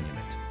steel monument.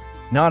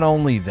 Not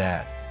only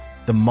that,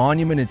 the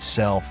monument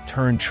itself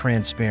turned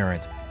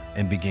transparent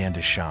and began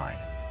to shine."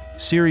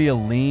 Syria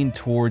leaned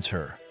towards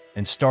her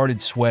and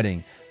started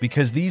sweating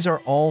because these are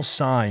all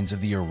signs of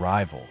the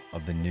arrival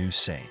of the new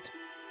saint.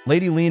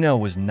 Lady Lena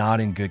was not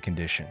in good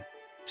condition.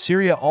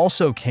 Syria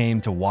also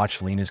came to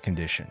watch Lena's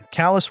condition.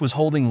 Callus was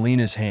holding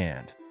Lena's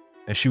hand,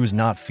 as she was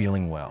not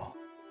feeling well.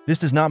 This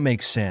does not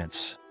make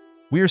sense.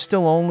 We are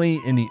still only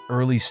in the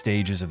early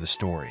stages of the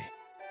story.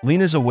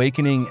 Lena's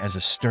awakening as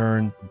a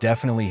stern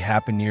definitely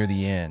happened near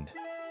the end,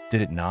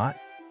 did it not?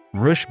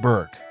 Rush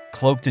Burke,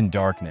 cloaked in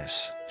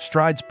darkness,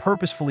 strides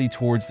purposefully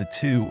towards the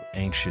two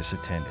anxious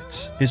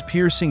attendants. His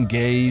piercing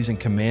gaze and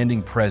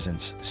commanding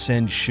presence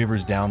send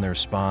shivers down their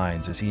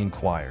spines as he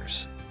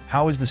inquires,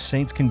 "How is the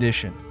saint's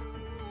condition?"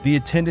 The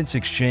attendants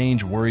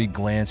exchange worried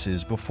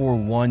glances before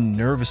one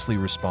nervously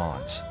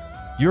responds,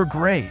 "Your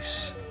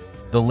Grace."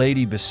 The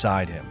lady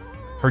beside him,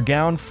 her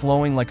gown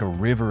flowing like a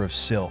river of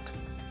silk,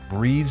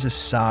 breathes a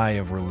sigh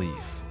of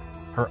relief,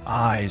 her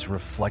eyes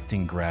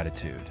reflecting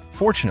gratitude.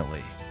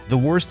 Fortunately, the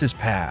worst is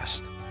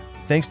past,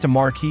 thanks to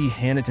Marquis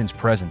Hannington's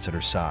presence at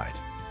her side.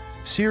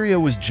 Syria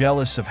was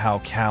jealous of how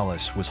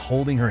Callus was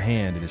holding her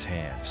hand in his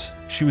hands.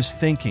 She was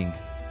thinking,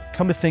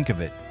 "Come to think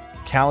of it,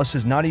 Callus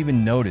has not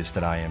even noticed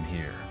that I am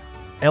here."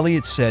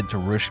 Elliot said to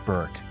Rush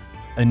Burke,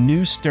 "A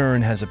new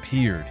stern has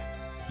appeared,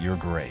 Your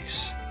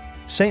Grace.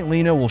 Saint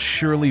Lena will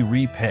surely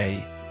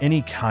repay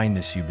any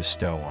kindness you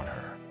bestow on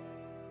her."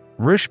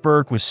 Rush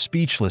Burke was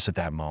speechless at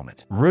that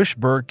moment. Rush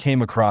Burke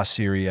came across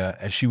Syria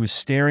as she was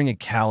staring at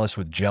Callus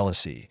with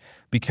jealousy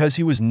because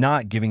he was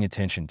not giving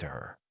attention to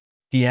her.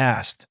 He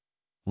asked,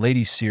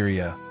 "Lady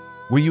Syria,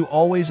 were you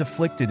always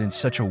afflicted in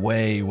such a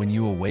way when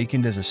you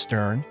awakened as a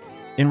stern?"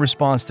 In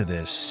response to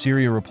this,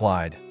 Syria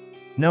replied,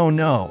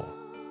 No,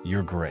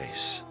 Your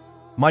Grace.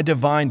 My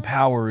divine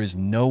power is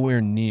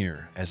nowhere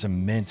near as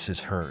immense as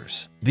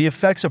hers. The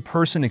effects a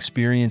person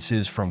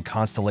experiences from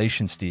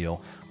constellation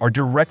steel are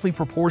directly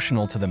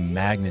proportional to the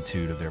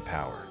magnitude of their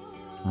power.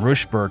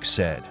 Rush Burke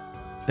said,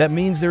 "That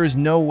means there is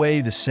no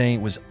way the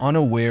saint was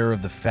unaware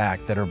of the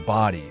fact that her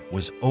body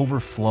was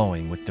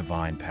overflowing with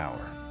divine power.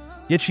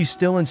 Yet she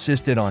still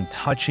insisted on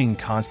touching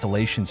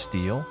constellation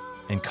steel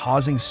and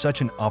causing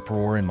such an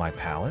uproar in my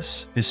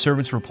palace?" His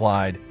servants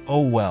replied,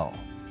 "Oh well."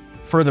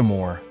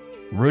 Furthermore,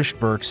 Rush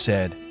Burke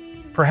said,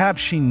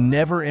 "Perhaps she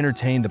never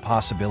entertained the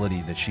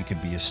possibility that she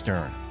could be a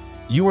stern.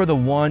 You are the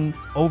one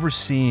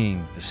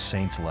overseeing the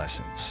saint's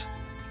lessons.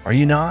 Are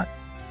you not?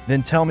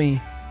 Then tell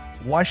me,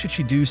 why should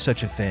she do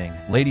such a thing?"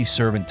 Lady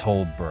Servant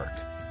told Burke.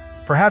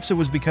 Perhaps it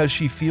was because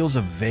she feels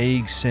a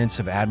vague sense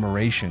of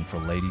admiration for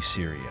Lady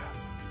Syria.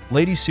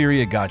 Lady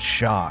Syria got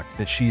shocked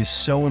that she is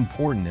so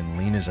important in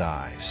Lena's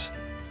eyes.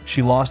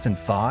 She lost in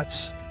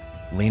thoughts?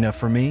 Lena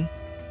for me?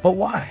 But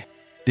why?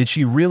 Did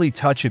she really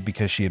touch it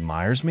because she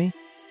admires me?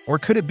 Or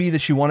could it be that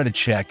she wanted to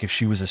check if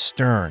she was a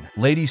stern?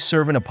 Lady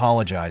Servant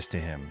apologized to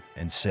him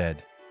and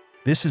said,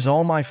 "This is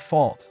all my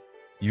fault,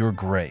 Your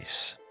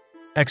Grace."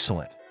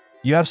 Excellent.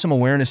 You have some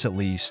awareness at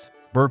least.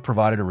 Burke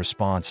provided a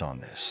response on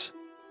this.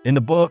 In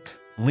the book,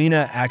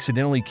 Lena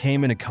accidentally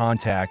came into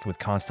contact with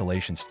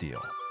constellation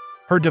steel.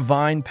 Her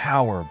divine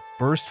power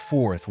burst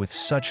forth with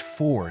such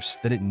force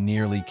that it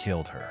nearly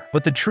killed her.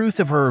 But the truth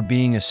of her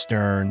being a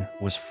stern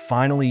was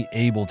finally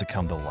able to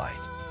come to light.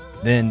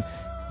 Then,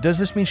 does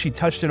this mean she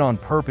touched it on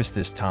purpose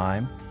this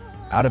time,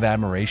 out of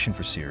admiration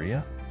for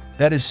Syria?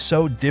 That is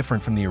so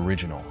different from the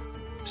original.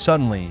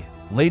 Suddenly,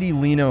 Lady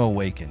Lena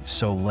awakened,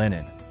 so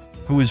Lennon,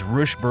 who is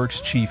Rush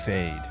Burke's chief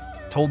aide,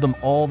 told them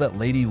all that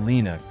Lady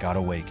Lena got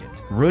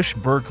awakened. Rush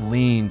Burke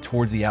leaned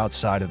towards the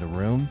outside of the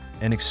room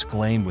and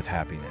exclaimed with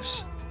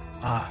happiness,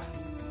 "Ah,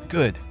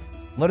 good.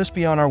 Let us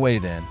be on our way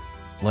then,"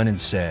 Lennon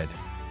said.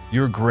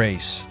 "Your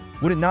Grace,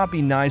 would it not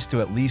be nice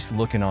to at least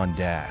look in on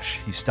Dash?"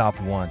 He stopped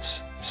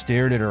once,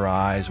 stared at her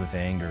eyes with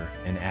anger,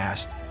 and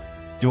asked,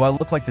 "Do I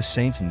look like the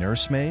saint's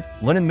nursemaid?"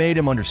 Lennon made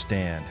him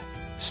understand.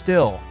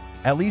 "Still,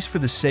 at least for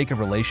the sake of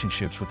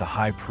relationships with the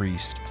high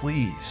priest,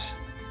 please."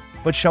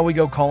 "But shall we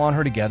go call on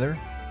her together,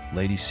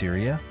 Lady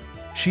Syria?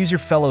 She's your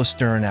fellow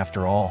stern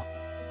after all."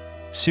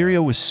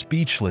 Syria was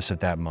speechless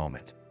at that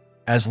moment.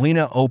 As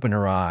Lena opened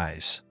her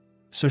eyes,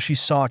 so she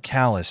saw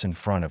Callus in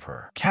front of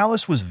her.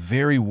 Callus was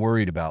very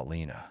worried about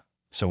Lena,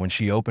 so when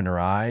she opened her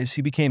eyes,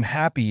 he became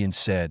happy and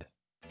said,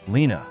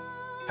 "Lena,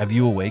 have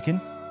you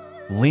awakened?"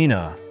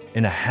 Lena,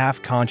 in a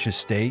half-conscious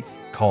state,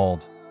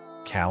 called,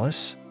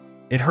 "Callus?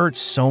 It hurts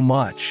so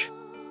much."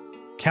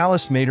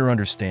 Callus made her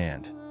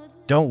understand.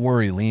 "Don't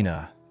worry,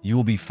 Lena, you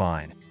will be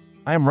fine.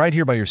 I am right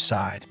here by your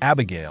side."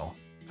 Abigail,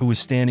 who was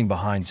standing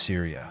behind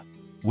Syria,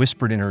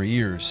 whispered in her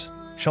ears,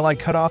 "Shall I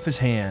cut off his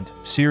hand?"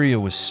 Syria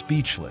was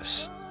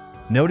speechless,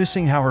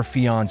 noticing how her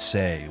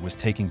fiancé was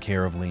taking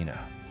care of Lena.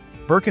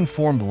 Burke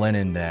informed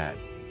Lennon that,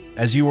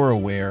 as you are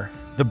aware,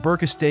 the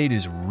Burke estate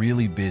is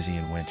really busy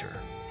in winter.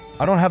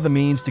 I don't have the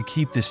means to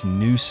keep this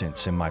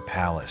nuisance in my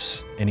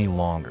palace any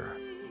longer.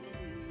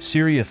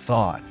 Syria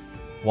thought,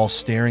 while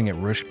staring at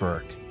Rush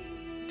Burke,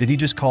 did he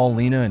just call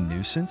Lena a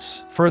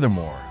nuisance?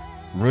 Furthermore,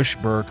 Rush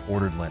Burke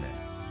ordered Lennon,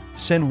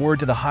 send word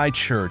to the High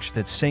Church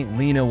that Saint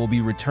Lena will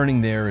be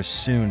returning there as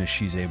soon as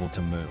she's able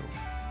to move.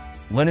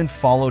 Lennon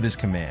followed his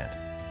command.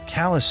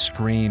 Callus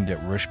screamed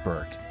at Rush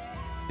Burke.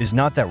 Is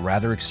not that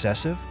rather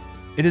excessive?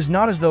 It is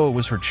not as though it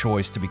was her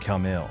choice to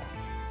become ill.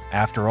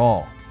 After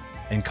all,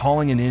 and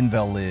calling an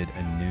invalid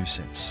a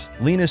nuisance.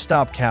 Lena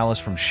stopped Callus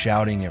from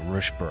shouting at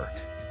Rushberg.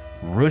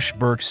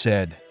 Rushberg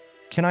said,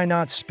 "Can I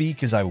not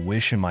speak as I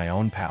wish in my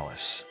own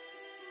palace?"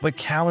 But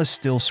Callus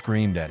still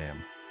screamed at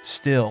him.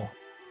 Still,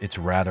 it's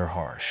rather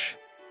harsh.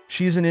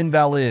 She is an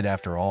invalid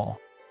after all.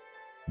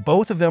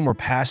 Both of them were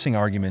passing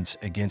arguments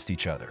against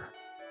each other.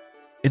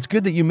 It's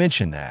good that you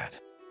mentioned that.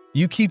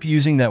 You keep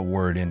using that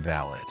word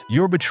invalid.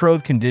 Your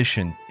betrothed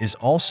condition is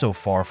also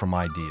far from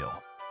ideal.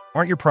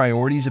 Aren't your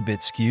priorities a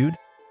bit skewed?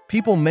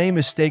 People may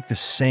mistake the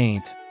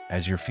saint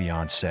as your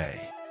fiancé.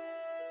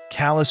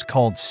 Callus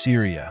called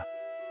Syria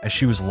as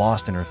she was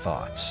lost in her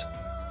thoughts.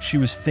 She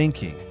was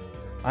thinking,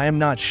 "I am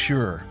not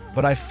sure,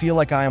 but I feel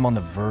like I am on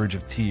the verge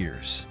of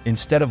tears."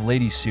 Instead of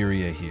Lady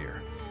Syria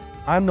here,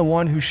 I'm the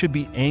one who should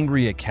be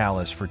angry at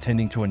Callus for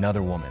tending to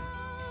another woman,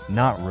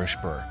 not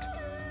Rushberg.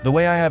 The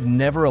way I have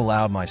never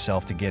allowed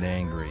myself to get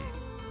angry,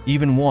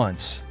 even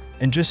once,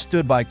 and just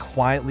stood by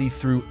quietly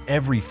through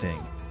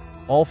everything,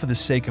 all for the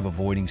sake of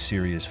avoiding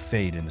Syria's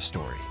fate in the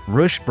story.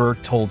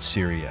 Rushberg told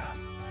Syria,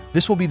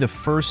 "This will be the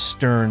first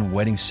stern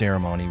wedding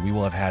ceremony we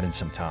will have had in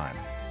some time.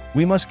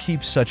 We must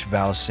keep such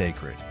vows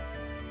sacred."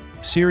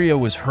 Syria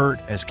was hurt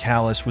as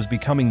Callus was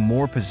becoming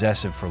more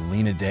possessive for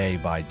Lena day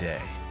by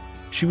day.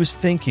 She was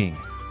thinking,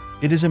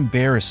 "It is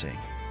embarrassing.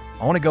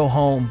 I want to go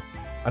home.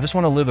 I just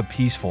want to live a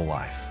peaceful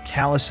life.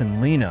 Callus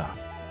and Lena,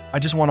 I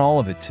just want all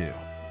of it too."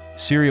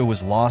 Syria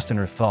was lost in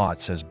her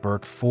thoughts as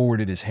Burke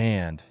forwarded his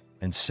hand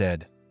and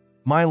said,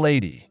 "My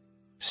lady."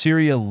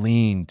 Syria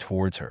leaned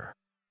towards her.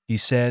 He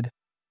said,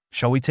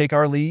 "Shall we take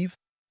our leave?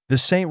 The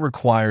saint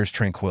requires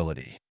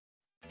tranquility."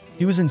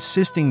 He was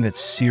insisting that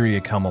Syria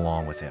come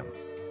along with him.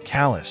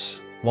 Callus,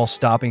 while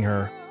stopping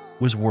her,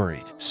 was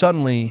worried.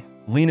 Suddenly,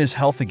 Lena's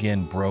health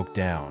again broke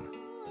down,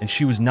 and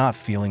she was not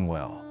feeling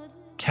well.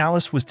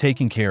 Callus was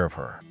taking care of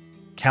her.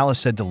 Callus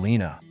said to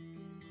Lena,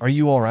 "Are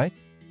you all right?"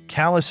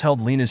 Callus held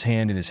Lena's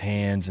hand in his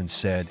hands and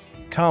said,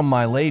 "Come,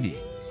 my lady,"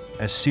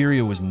 as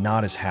Syria was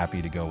not as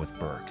happy to go with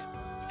Burke.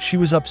 She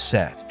was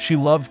upset. She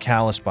loved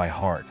Callus by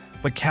heart,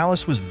 but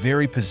Callus was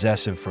very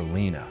possessive for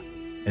Lena,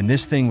 and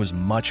this thing was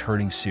much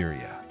hurting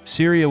Syria.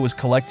 Syria was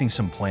collecting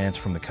some plants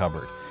from the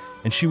cupboard,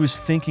 and she was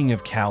thinking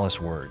of Callus'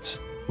 words,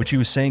 which he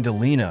was saying to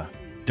Lena,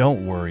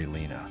 "Don't worry,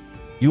 Lena.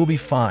 You will be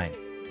fine.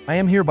 I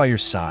am here by your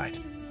side.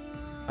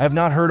 I have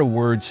not heard a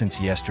word since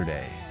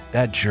yesterday.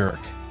 That jerk."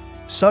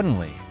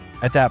 Suddenly,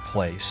 at that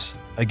place,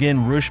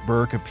 again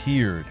Rushberg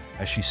appeared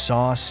as she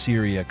saw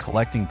Syria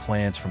collecting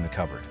plants from the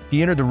cupboard.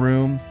 He entered the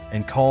room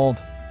and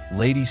called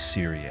Lady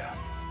Syria.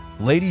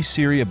 Lady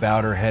Syria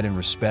bowed her head in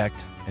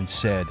respect and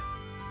said,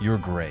 "Your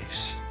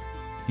Grace."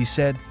 He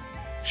said,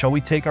 "Shall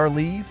we take our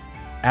leave?"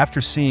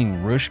 After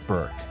seeing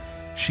Rushberg,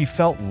 she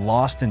felt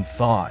lost in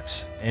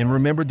thoughts and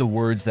remembered the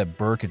words that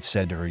Burke had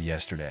said to her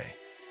yesterday.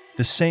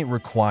 The saint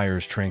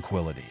requires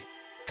tranquility.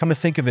 Come to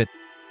think of it,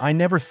 I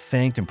never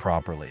thanked him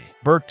properly.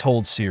 Burke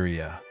told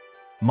Syria,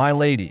 "My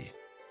lady,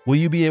 will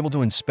you be able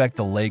to inspect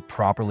the lake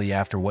properly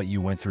after what you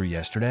went through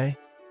yesterday?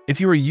 If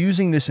you are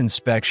using this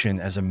inspection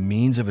as a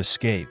means of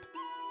escape,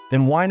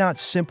 then why not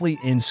simply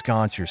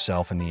ensconce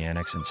yourself in the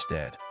annex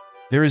instead?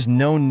 There is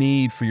no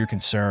need for your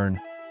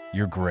concern,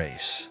 Your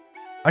Grace.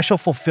 I shall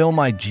fulfill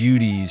my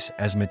duties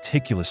as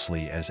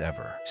meticulously as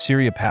ever."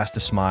 Syria passed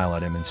a smile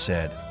at him and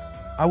said,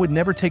 "I would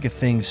never take a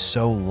thing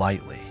so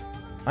lightly.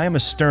 I am a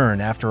stern,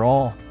 after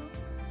all."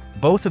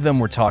 Both of them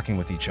were talking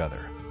with each other,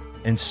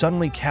 and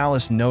suddenly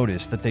Callus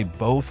noticed that they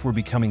both were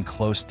becoming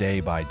close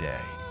day by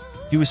day.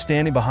 He was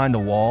standing behind the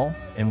wall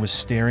and was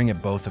staring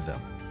at both of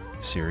them.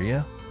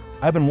 "Syria,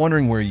 I've been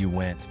wondering where you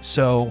went.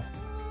 So,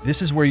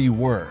 this is where you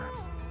were."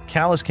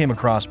 Callus came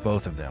across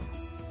both of them,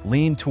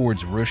 leaned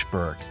towards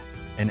Rushberg,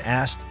 and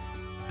asked,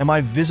 "Am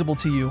I visible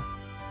to you?"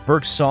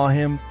 Burke saw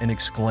him and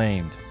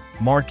exclaimed,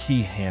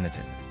 "Marquis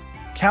Hannington."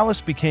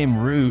 Callus became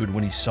rude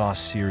when he saw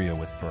Syria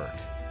with Burke,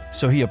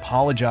 so he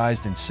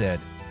apologized and said,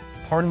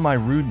 "Pardon my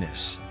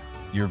rudeness,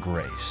 Your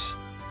Grace.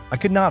 I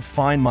could not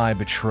find my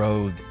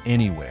betrothed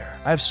anywhere.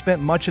 I have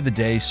spent much of the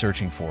day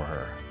searching for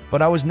her,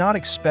 but I was not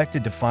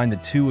expected to find the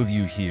two of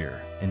you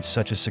here in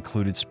such a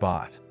secluded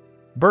spot."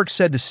 Burke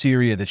said to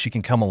Syria that she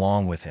can come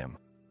along with him,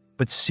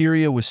 but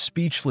Syria was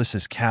speechless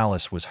as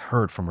Callus was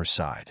hurt from her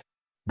side.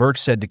 Burke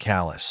said to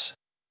Callus,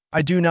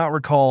 "I do not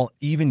recall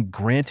even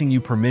granting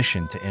you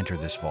permission to enter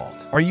this vault.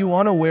 Are you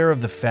unaware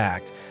of the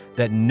fact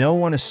that no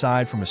one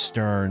aside from a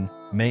stern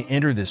may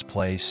enter this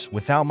place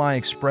without my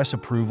express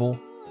approval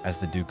as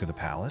the Duke of the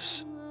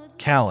Palace?"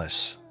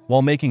 Callus,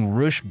 while making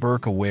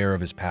Rushberg aware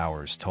of his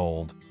powers,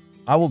 told,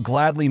 "I will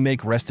gladly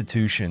make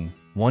restitution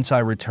once I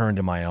return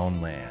to my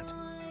own land.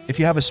 If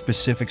you have a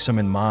specific sum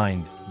in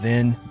mind,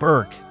 then..."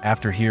 Burke,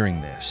 after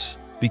hearing this,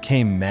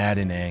 became mad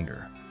in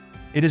anger.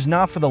 "It is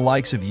not for the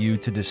likes of you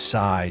to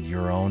decide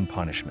your own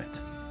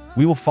punishment.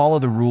 We will follow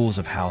the rules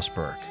of House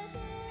Burke."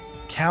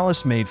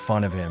 Callus made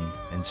fun of him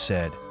and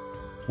said,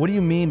 "What do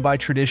you mean by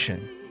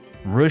tradition?"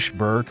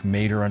 Rushberg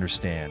made her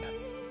understand.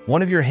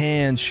 "One of your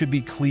hands should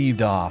be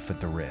cleaved off at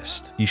the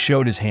wrist." He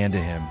showed his hand to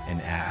him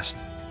and asked,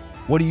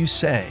 "What do you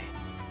say?"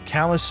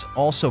 Callus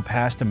also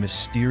passed a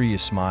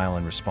mysterious smile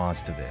in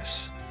response to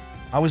this.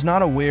 I was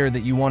not aware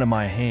that you wanted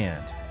my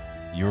hand,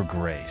 Your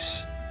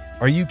Grace.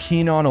 Are you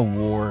keen on a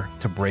war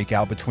to break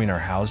out between our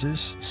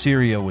houses?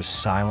 Syria was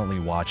silently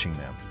watching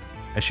them,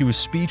 as she was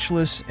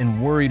speechless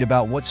and worried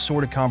about what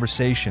sort of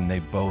conversation they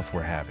both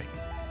were having.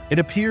 It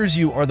appears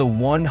you are the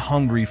one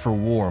hungry for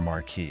war,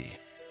 Marquis,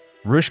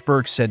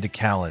 Rushberg said to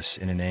Callus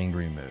in an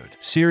angry mood.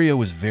 Syria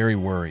was very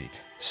worried.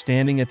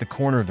 Standing at the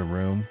corner of the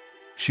room,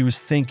 she was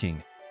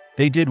thinking,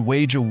 they did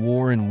wage a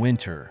war in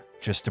winter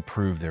just to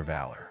prove their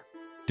valor.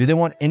 Do they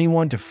want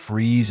anyone to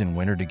freeze in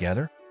winter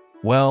together?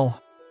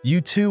 Well,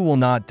 you too will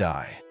not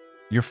die.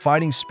 Your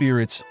fighting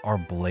spirits are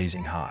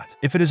blazing hot.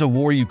 If it is a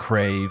war you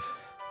crave,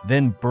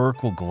 then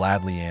Burke will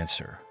gladly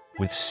answer.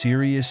 With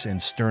serious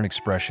and stern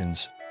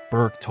expressions,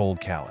 Burke told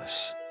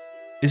Callus,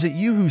 Is it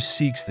you who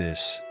seeks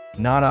this,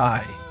 not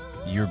I,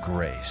 Your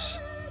Grace?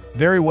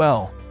 Very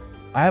well.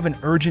 I have an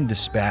urgent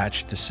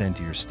dispatch to send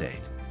to your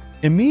state.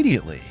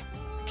 Immediately,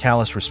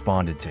 Callus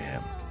responded to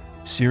him.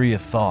 Syria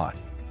thought,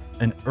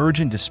 an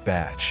urgent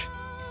dispatch.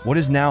 What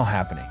is now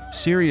happening?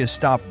 Syria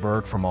stopped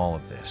Burke from all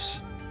of this.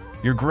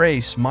 Your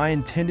Grace, my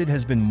intended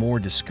has been more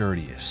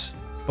discourteous,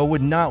 but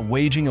would not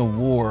waging a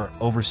war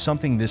over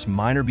something this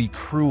minor be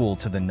cruel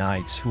to the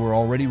knights who are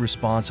already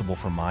responsible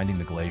for minding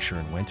the glacier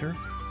in winter?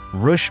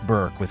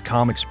 Rushberg, with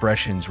calm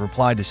expressions,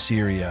 replied to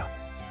Syria,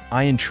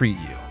 I entreat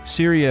you.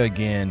 Syria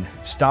again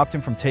stopped him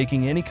from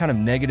taking any kind of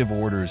negative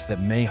orders that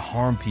may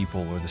harm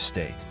people or the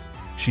state.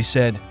 She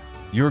said,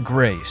 Your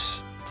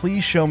Grace,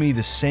 please show me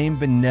the same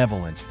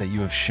benevolence that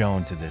you have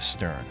shown to this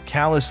stern.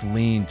 Callus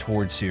leaned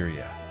toward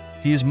Syria.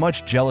 He is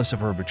much jealous of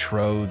her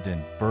betrothed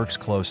and Burke's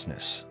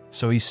closeness.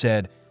 So he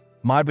said,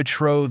 My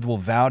betrothed will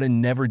vow to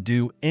never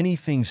do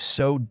anything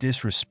so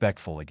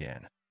disrespectful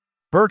again.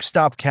 Burke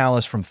stopped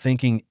Callus from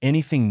thinking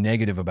anything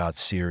negative about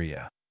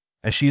Syria,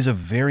 as she is a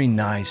very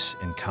nice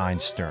and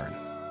kind stern.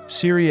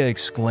 Syria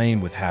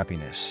exclaimed with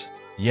happiness,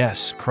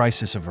 Yes,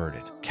 crisis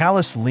averted.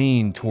 Callus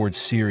leaned towards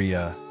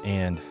Syria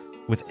and,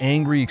 with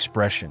angry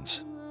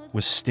expressions,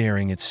 was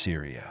staring at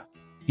Syria.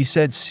 He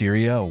said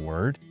Syria a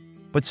word,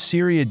 but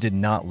Syria did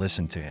not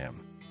listen to him,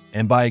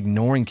 and by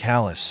ignoring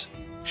Callus,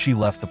 she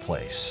left the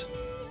place.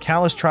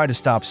 Callus tried to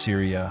stop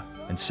Syria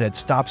and said,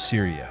 Stop,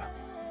 Syria.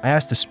 I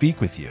asked to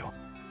speak with you.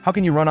 How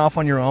can you run off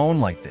on your own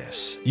like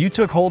this? You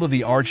took hold of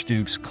the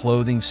Archduke's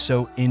clothing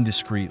so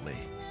indiscreetly,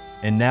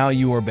 and now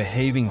you are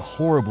behaving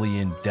horribly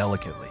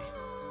indelicately,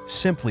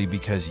 simply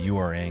because you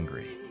are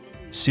angry.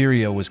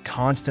 Syria was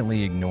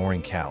constantly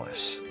ignoring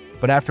Callus,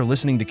 but after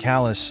listening to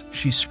Callus,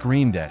 she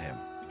screamed at him.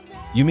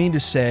 You mean to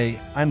say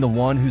I'm the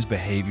one whose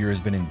behavior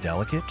has been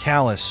indelicate?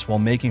 Callus, while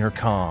making her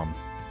calm,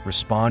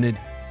 responded,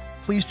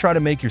 Please try to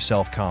make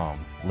yourself calm,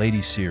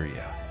 Lady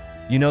Syria.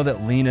 You know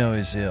that Lena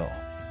is ill.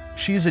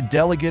 She is a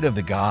delegate of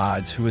the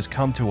gods who has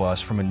come to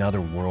us from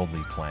another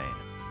worldly plane.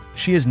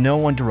 She has no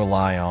one to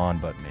rely on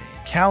but me.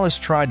 Callus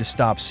tried to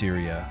stop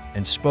Syria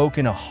and spoke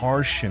in a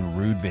harsh and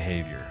rude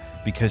behavior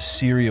because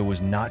Syria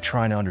was not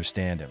trying to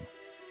understand him.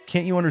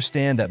 Can't you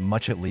understand that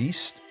much at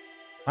least?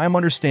 I am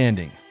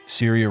understanding,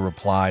 Syria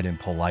replied in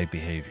polite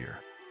behavior.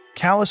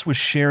 Callus was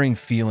sharing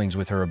feelings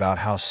with her about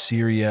how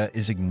Syria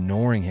is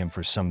ignoring him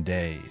for some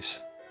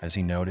days, as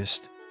he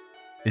noticed.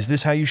 Is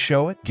this how you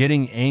show it?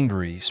 Getting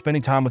angry,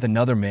 spending time with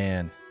another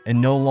man,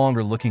 and no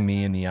longer looking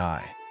me in the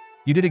eye.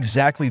 You did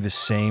exactly the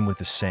same with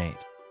the saint.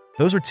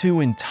 Those are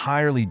two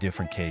entirely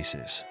different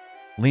cases.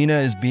 Lena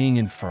is being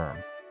infirm.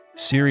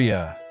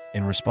 Syria,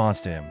 in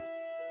response to him,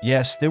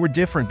 yes, they were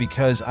different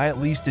because I at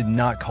least did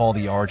not call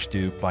the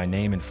Archduke by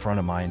name in front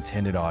of my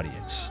intended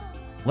audience.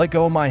 Let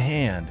go of my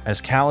hand, as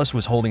Callus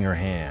was holding her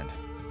hand.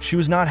 She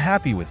was not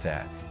happy with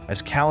that,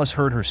 as Callus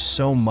hurt her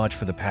so much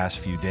for the past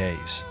few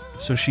days,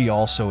 so she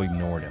also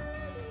ignored him.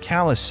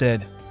 Callus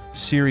said,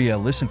 Syria,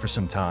 listen for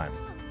some time.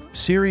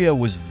 Syria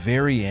was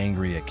very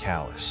angry at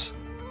Callus,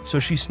 so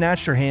she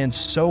snatched her hand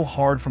so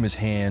hard from his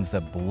hands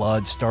that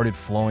blood started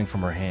flowing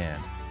from her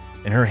hand,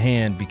 and her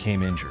hand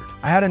became injured.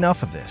 I had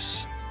enough of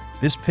this.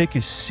 This pick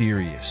is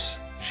serious.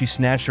 She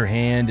snatched her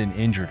hand and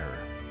injured her.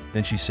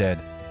 Then she said,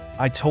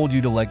 I told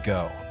you to let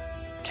go.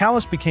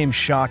 Callus became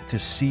shocked to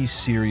see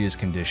Syria's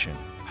condition.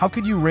 How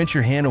could you wrench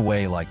your hand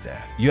away like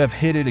that? You have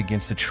hit it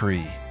against a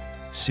tree.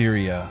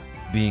 Syria,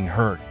 being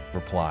hurt,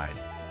 replied.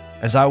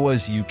 As I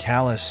was you,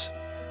 Callus,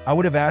 I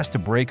would have asked to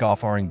break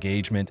off our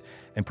engagement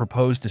and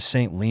propose to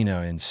Saint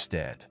Lena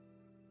instead.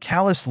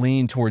 Callus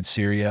leaned toward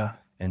Syria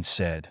and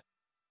said,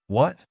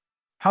 What?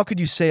 How could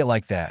you say it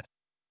like that?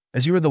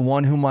 As you are the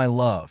one whom I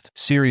loved.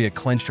 Syria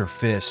clenched her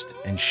fist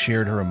and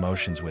shared her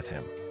emotions with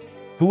him.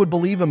 Who would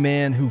believe a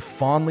man who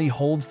fondly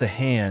holds the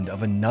hand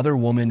of another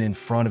woman in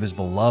front of his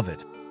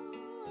beloved?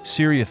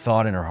 Syria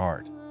thought in her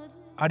heart,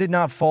 I did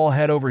not fall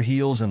head over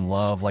heels in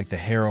love like the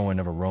heroine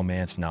of a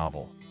romance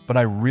novel, but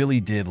I really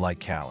did like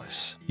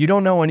Callus. You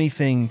don't know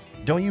anything,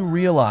 don't you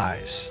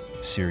realize?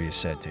 Syria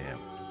said to him.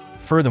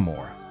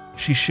 Furthermore,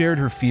 she shared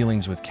her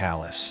feelings with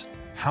Callus.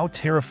 How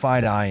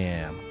terrified I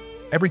am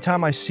every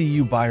time I see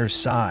you by her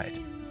side.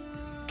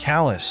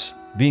 Callus,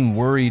 being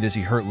worried as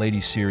he hurt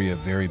Lady Syria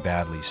very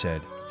badly,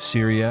 said,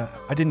 Syria,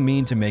 I didn't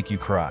mean to make you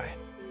cry.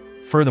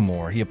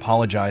 Furthermore, he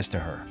apologized to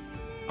her.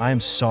 I am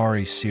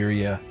sorry,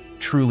 Syria.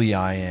 Truly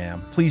I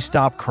am. Please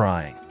stop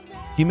crying.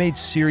 He made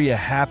Syria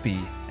happy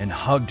and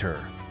hugged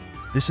her.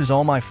 This is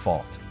all my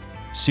fault.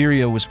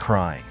 Syria was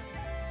crying.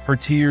 Her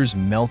tears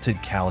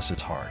melted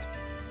Callus's heart.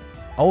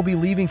 I will be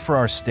leaving for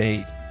our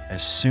state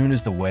as soon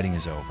as the wedding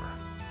is over.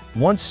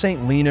 Once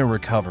Saint Lena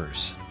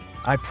recovers,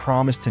 I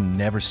promise to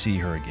never see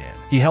her again.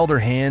 He held her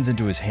hands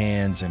into his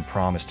hands and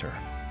promised her.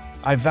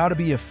 I vow to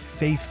be a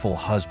faithful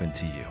husband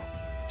to you,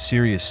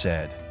 Sirius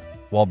said,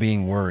 while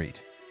being worried.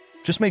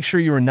 Just make sure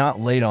you are not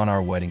late on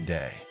our wedding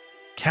day.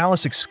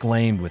 Callus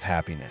exclaimed with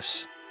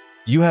happiness.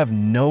 You have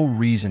no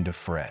reason to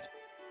fret.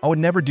 I would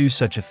never do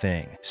such a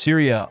thing.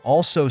 Syria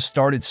also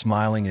started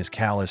smiling as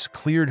Callus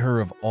cleared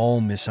her of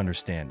all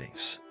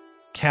misunderstandings.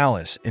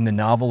 Callus, in the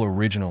novel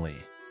originally,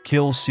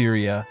 kills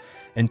Syria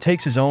and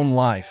takes his own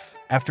life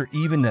after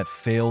even that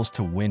fails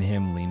to win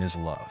him Lena's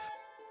love.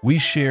 We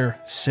share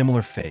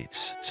similar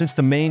fates, since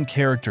the main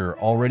character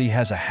already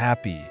has a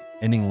happy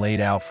ending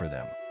laid out for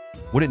them.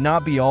 Would it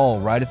not be all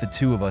right if the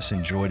two of us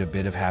enjoyed a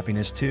bit of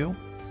happiness too?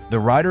 The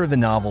writer of the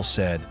novel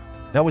said,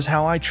 that was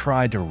how I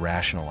tried to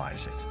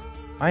rationalize it.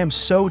 I am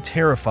so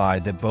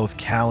terrified that both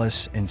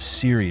Callus and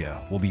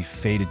Syria will be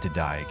fated to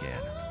die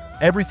again.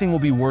 Everything will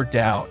be worked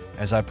out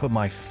as I put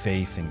my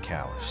faith in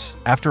Callus.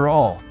 After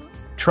all,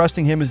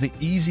 trusting him is the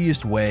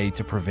easiest way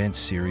to prevent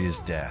Syria's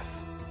death.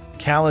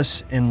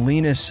 Callus and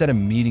Lena set a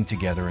meeting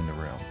together in the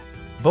room.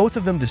 Both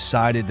of them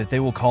decided that they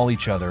will call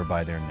each other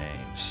by their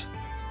names.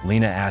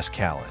 Lena asked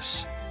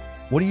Callus,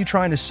 "What are you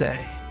trying to say?"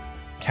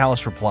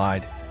 Callus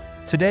replied,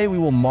 "Today we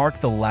will mark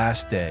the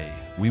last day.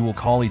 We will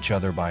call each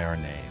other by our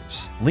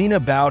names." Lena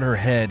bowed her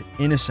head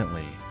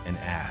innocently and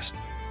asked,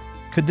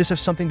 "Could this have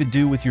something to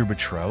do with your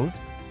betrothed?"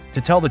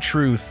 To tell the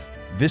truth,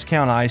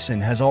 Viscount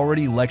Ison has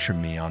already lectured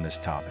me on this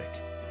topic.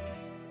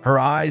 Her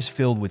eyes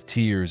filled with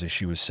tears as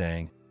she was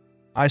saying,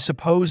 I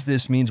suppose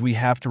this means we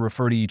have to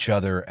refer to each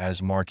other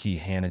as Marquis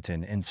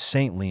Hannington and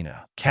Saint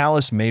Lena.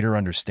 Callus made her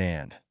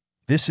understand.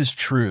 This is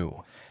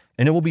true,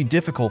 and it will be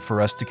difficult for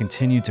us to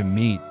continue to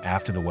meet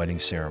after the wedding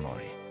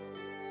ceremony.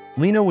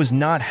 Lena was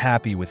not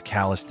happy with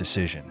Callus'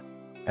 decision,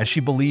 as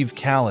she believed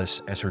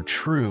Callus as her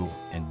true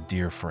and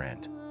dear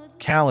friend.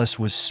 Callus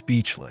was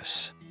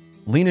speechless.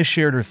 Lena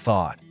shared her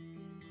thought.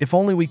 If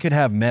only we could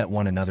have met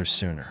one another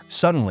sooner.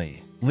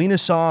 Suddenly, Lena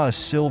saw a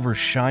silver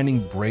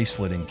shining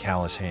bracelet in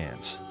Callus'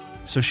 hands,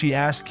 so she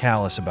asked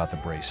Callus about the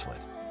bracelet.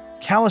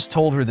 Callus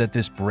told her that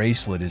this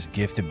bracelet is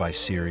gifted by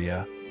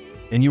Syria,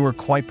 and you were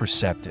quite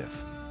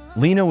perceptive.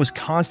 Lena was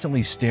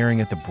constantly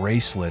staring at the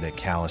bracelet at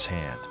Callus'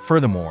 hand.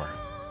 Furthermore,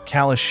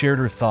 Callus shared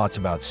her thoughts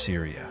about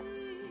Syria.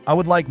 I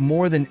would like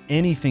more than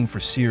anything for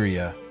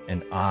Syria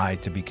and I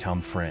to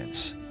become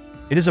friends.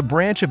 It is a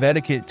branch of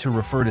etiquette to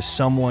refer to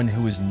someone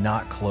who is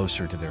not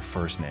closer to their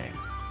first name.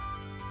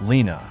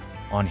 Lena,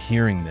 on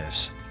hearing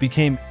this,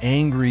 became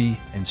angry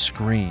and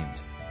screamed,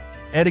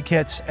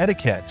 Etiquettes,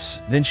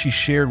 etiquettes. Then she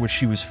shared what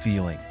she was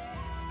feeling.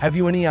 Have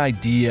you any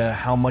idea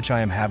how much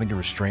I am having to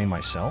restrain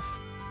myself?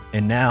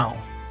 And now,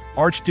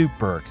 Archduke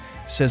Burke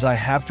says I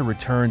have to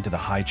return to the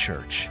High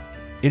Church.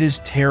 It is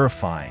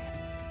terrifying.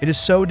 It is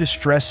so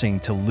distressing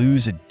to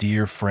lose a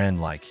dear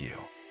friend like you.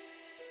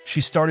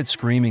 She started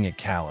screaming at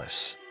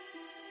Callus.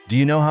 Do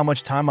you know how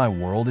much time my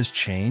world has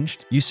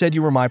changed? You said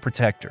you were my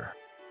protector.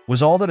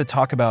 Was all that a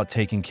talk about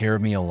taking care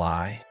of me a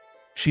lie?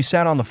 She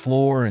sat on the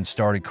floor and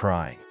started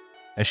crying,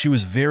 as she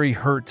was very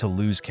hurt to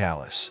lose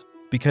Callus,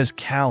 because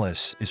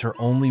Callus is her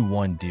only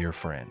one dear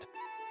friend.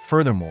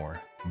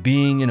 Furthermore,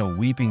 being in a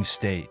weeping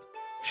state,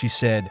 she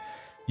said,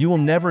 You will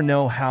never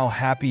know how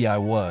happy I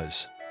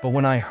was, but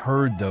when I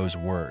heard those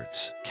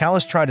words.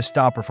 Callus tried to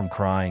stop her from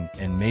crying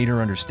and made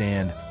her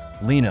understand,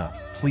 Lena,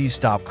 please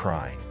stop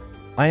crying.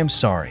 I am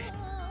sorry.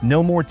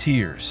 No more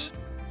tears.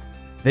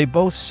 They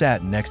both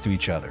sat next to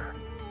each other.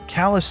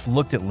 Callus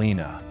looked at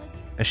Lena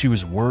as she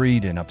was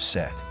worried and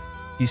upset.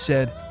 He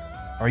said,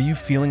 Are you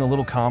feeling a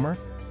little calmer?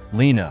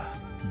 Lena,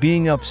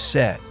 being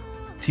upset,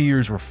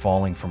 tears were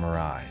falling from her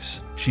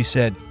eyes. She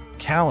said,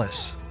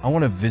 Callus, I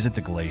want to visit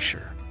the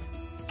glacier.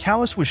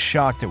 Callus was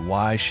shocked at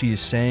why she is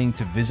saying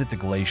to visit the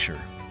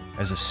glacier.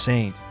 As a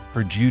saint,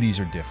 her duties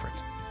are different.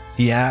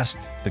 He asked,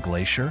 The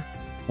glacier?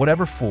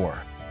 Whatever for?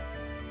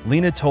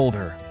 Lena told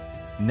her,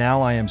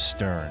 Now I am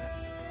stern.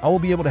 I will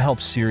be able to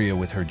help Syria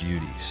with her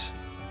duties.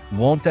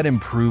 Won't that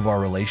improve our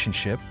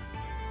relationship?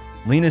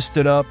 Lena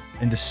stood up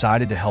and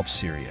decided to help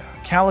Syria.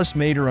 Callus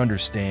made her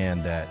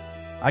understand that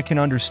I can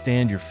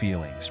understand your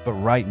feelings, but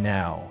right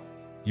now,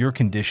 your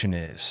condition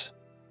is.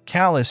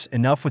 Callus,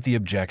 enough with the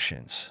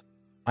objections.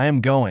 I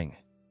am going,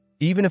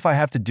 even if I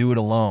have to do it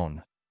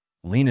alone,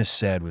 Lena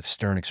said with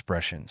stern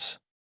expressions.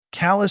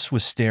 Callus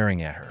was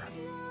staring at her,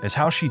 as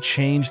how she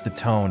changed the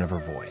tone of her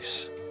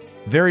voice.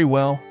 Very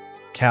well,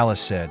 Callus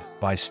said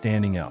by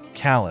standing up.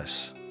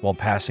 Callus, while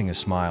passing a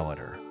smile at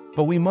her.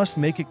 But we must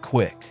make it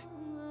quick.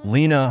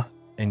 Lena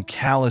and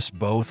Callus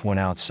both went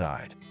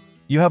outside.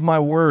 You have my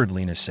word,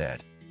 Lena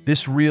said.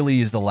 This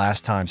really is the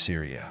last time,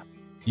 Syria.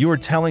 You are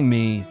telling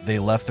me they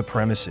left the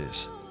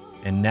premises.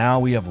 and now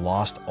we have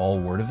lost all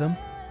word of them?"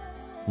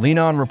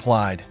 Lenon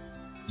replied,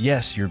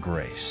 "Yes, Your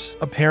Grace.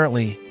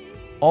 Apparently,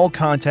 all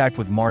contact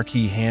with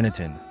Marquis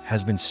Hannington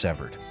has been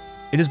severed.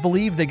 It is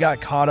believed they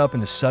got caught up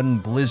in a sudden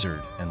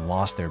blizzard and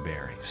lost their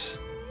bearings."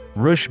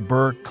 Rush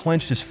Burke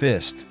clenched his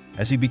fist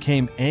as he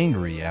became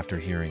angry after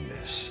hearing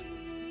this.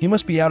 He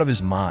must be out of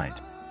his mind.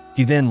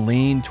 He then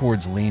leaned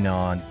towards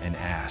Lenon and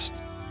asked,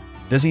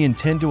 "Does he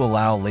intend to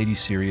allow Lady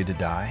Syria to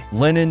die?"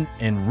 Lenon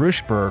and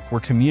Rushberg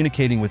were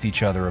communicating with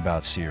each other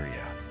about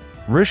Syria.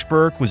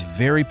 Rushberg was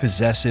very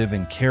possessive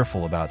and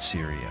careful about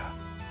Syria.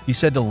 He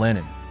said to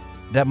Lenon,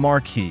 "That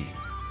Marquis,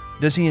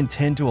 does he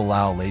intend to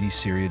allow Lady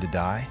Syria to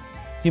die?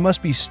 He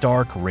must be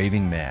stark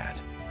raving mad."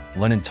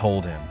 Lenon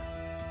told him,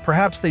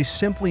 "Perhaps they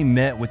simply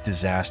met with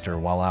disaster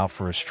while out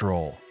for a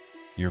stroll,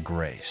 Your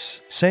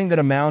Grace. Saying that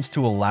amounts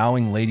to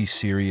allowing Lady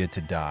Syria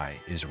to die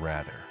is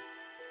rather."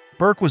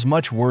 Burke was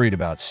much worried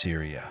about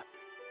Syria.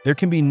 There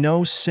can be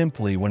no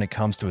simply when it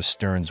comes to a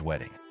Stearns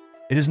wedding.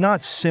 It is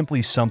not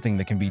simply something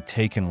that can be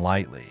taken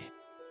lightly.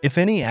 If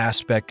any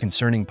aspect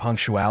concerning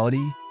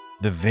punctuality,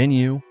 the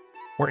venue,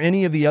 or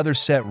any of the other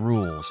set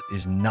rules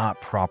is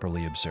not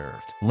properly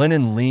observed.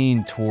 Lenon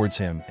leaned towards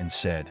him and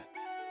said,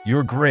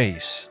 "Your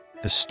Grace,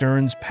 the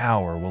Stearns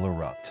power will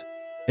erupt.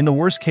 In the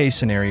worst-case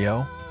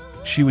scenario,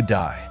 she would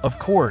die." Of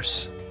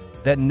course,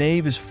 that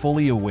knave is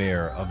fully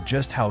aware of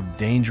just how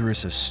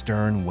dangerous a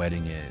Stern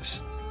wedding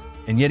is,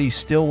 and yet he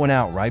still went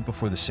out right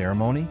before the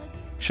ceremony?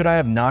 Should I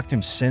have knocked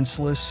him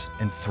senseless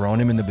and thrown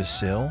him in the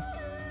Bastille?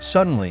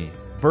 Suddenly,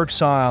 Burke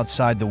saw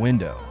outside the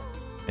window,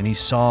 and he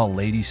saw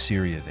Lady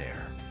Syria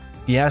there.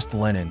 He asked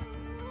Lenon,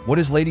 "What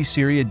is Lady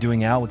Syria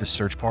doing out with the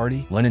search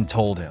party?" Lenon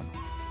told him,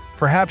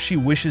 "Perhaps she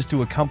wishes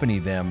to accompany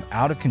them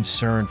out of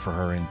concern for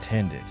her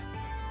intended."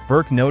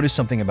 Burke noticed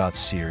something about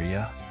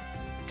Syria.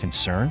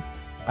 Concern?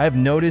 "I have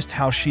noticed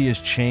how she has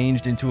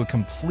changed into a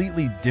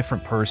completely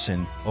different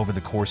person over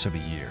the course of a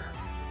year.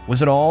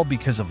 Was it all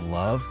because of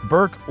love?"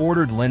 Burke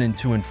ordered Lenon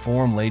to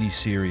inform Lady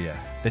Syria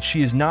that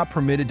she is not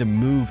permitted to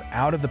move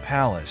out of the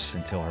palace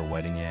until her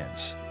wedding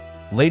ends.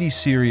 Lady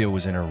Syria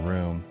was in her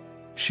room.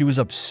 She was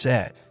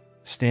upset,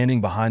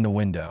 standing behind the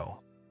window.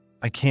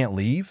 "I can't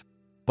leave,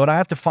 but I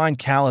have to find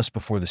Callus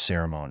before the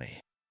ceremony."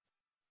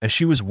 As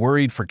she was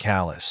worried for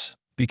Callus,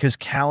 because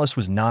Callus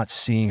was not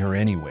seeing her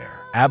anywhere,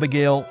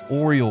 Abigail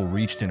Oriel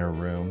reached in her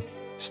room,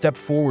 stepped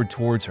forward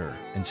towards her,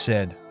 and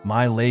said,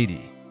 "My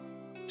lady."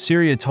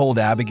 Syria told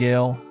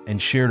Abigail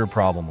and shared her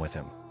problem with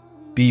him.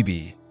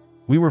 "Bibi,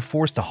 we were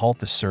forced to halt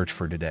the search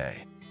for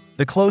today.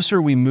 The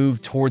closer we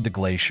moved toward the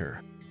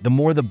glacier, the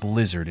more the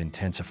blizzard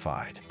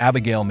intensified."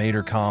 Abigail made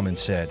her calm and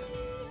said,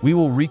 "We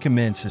will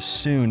recommence as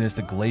soon as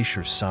the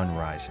glacier sun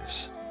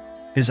rises."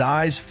 His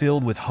eyes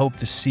filled with hope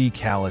to see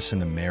Callus in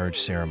the marriage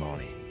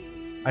ceremony.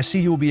 "I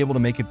see he will be able to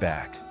make it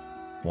back,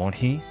 won't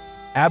he?"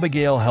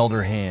 Abigail held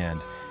her hand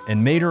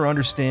and made her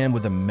understand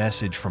with a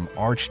message from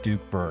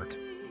Archduke Burke.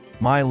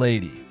 "My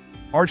lady,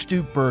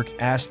 Archduke Burke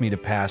asked me to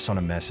pass on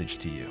a message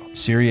to you."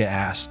 Syria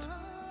asked,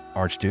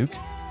 "Archduke?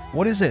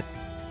 What is it?"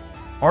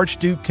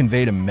 Archduke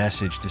conveyed a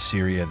message to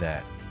Syria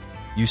that,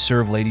 "You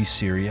serve Lady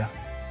Syria,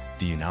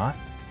 do you not?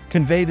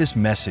 Convey this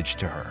message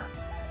to her."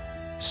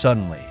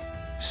 Suddenly,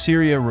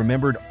 Syria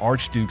remembered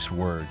Archduke's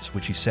words,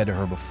 which he said to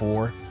her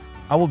before,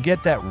 "I will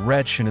get that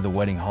wretch into the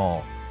wedding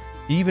hall,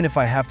 even if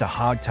I have to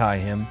hogtie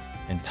him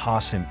and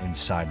toss him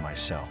inside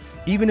myself."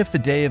 Even if the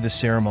day of the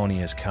ceremony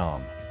has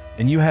come,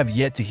 and you have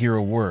yet to hear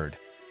a word,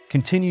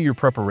 continue your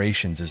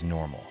preparations as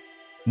normal.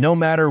 No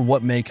matter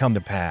what may come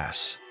to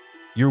pass,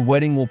 your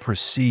wedding will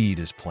proceed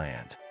as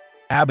planned.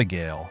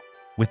 Abigail,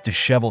 with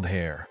disheveled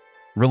hair,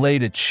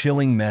 relayed a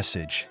chilling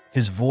message,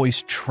 his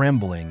voice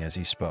trembling as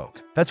he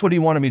spoke. "That's what he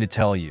wanted me to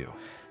tell you."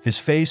 His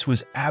face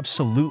was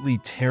absolutely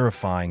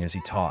terrifying as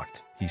he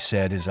talked, he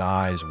said, his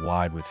eyes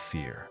wide with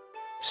fear.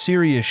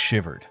 Syria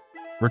shivered,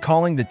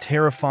 recalling the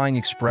terrifying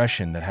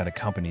expression that had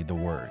accompanied the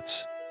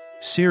words.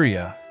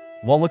 Syria,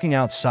 while looking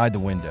outside the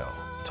window,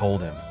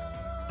 told him,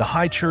 "The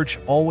High Church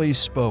always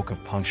spoke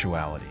of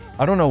punctuality.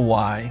 I don't know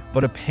why,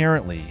 but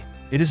apparently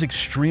it is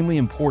extremely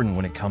important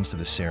when it comes to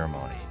the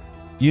ceremony.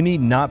 You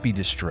need not be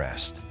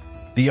distressed.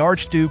 The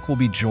Archduke will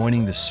be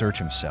joining the search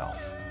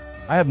himself.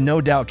 I have no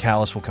doubt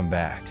Callus will come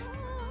back.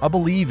 I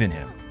believe in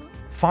him."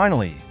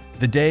 Finally,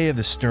 the day of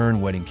the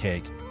Stern wedding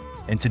cake,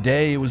 and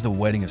today it was the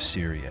wedding of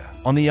Syria.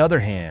 On the other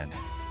hand,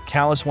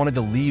 Callus wanted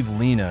to leave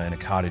Lena in a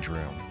cottage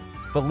room,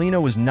 but Lena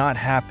was not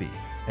happy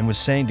and was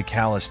saying to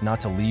Callus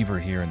not to leave her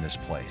here in this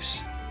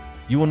place.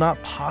 "You will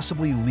not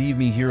possibly leave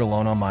me here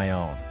alone on my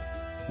own,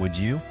 would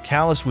you?"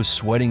 Callus was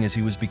sweating as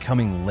he was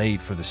becoming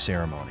late for the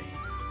ceremony,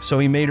 so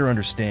he made her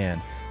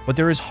understand, but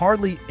there is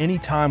hardly any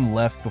time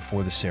left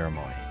before the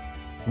ceremony.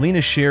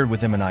 Lena shared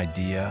with him an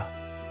idea.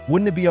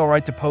 Wouldn't it be all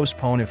right to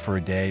postpone it for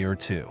a day or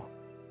two?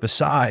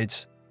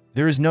 Besides,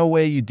 there is no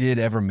way you did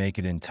ever make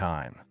it in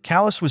time.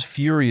 Callus was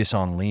furious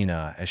on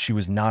Lena as she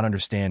was not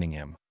understanding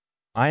him.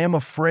 "I am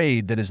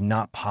afraid that is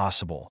not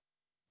possible,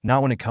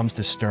 not when it comes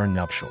to Stern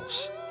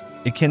nuptials.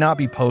 It cannot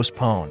be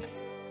postponed."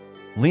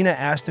 Lena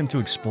asked him to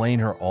explain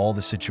her all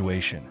the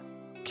situation.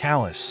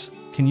 "Callus,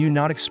 Can you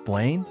not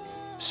explain?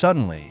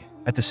 Suddenly,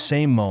 at the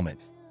same moment,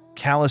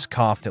 Callus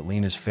coughed at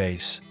Lena's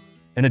face,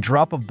 and a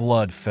drop of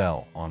blood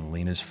fell on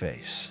Lena's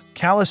face.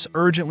 Callus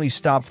urgently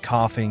stopped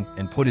coughing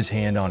and put his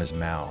hand on his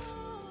mouth,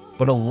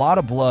 but a lot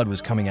of blood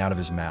was coming out of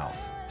his mouth,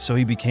 so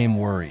he became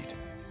worried,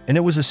 and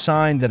it was a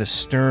sign that a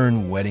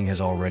stern wedding has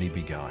already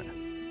begun.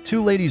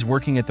 Two ladies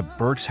working at the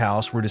Burke's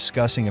house were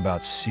discussing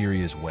about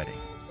Syria's wedding.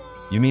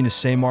 You mean to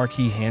say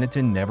Marquis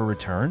Hannington never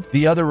returned?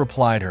 The other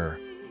replied her,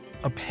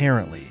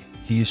 apparently,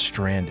 he is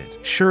stranded.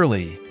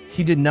 Surely,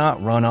 he did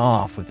not run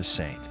off with the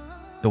saint.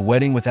 The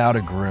wedding without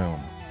a groom.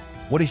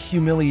 What a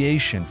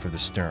humiliation for the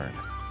Stern.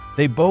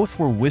 They both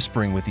were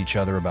whispering with each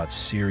other about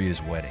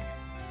Syria's wedding.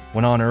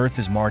 When on Earth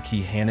is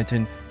Marquis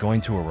Hannington going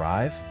to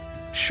arrive?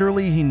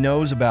 Surely he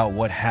knows about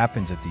what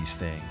happens at these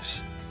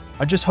things.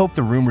 I just hope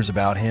the rumors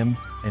about him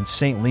and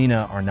Saint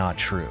Lena are not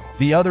true.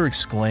 The other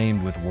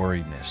exclaimed with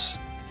worriedness.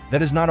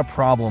 That is not a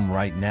problem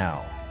right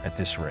now, at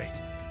this rate.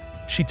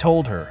 She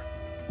told her,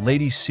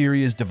 Lady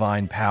Syria's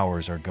divine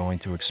powers are going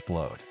to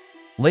explode.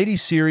 Lady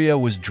Syria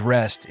was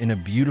dressed in a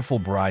beautiful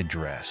bride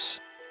dress,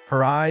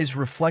 her eyes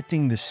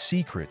reflecting the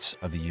secrets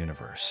of the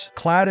universe.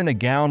 Clad in a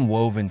gown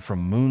woven from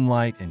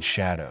moonlight and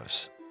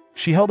shadows,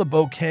 she held a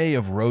bouquet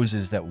of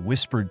roses that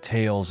whispered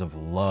tales of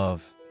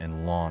love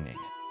and longing.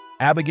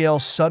 Abigail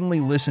suddenly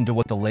listened to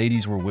what the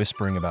ladies were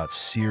whispering about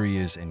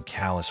Syria's and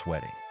Callus'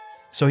 wedding.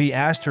 So he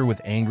asked her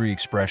with angry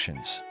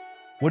expressions,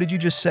 What did you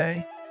just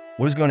say?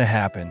 What is going to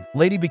happen?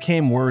 Lady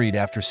became worried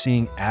after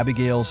seeing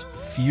Abigail's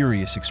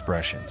furious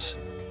expressions.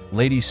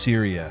 Lady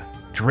Syria,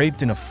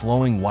 draped in a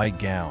flowing white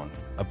gown,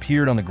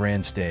 appeared on the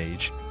grand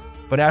stage,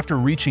 but after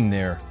reaching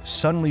there,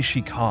 suddenly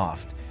she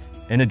coughed,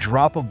 and a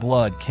drop of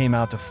blood came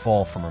out to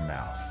fall from her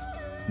mouth.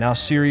 Now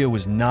Syria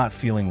was not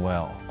feeling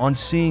well. On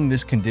seeing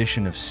this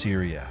condition of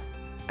Syria,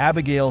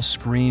 Abigail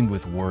screamed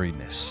with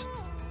worriedness.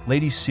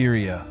 Lady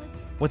Syria,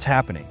 what's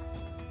happening?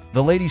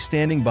 The lady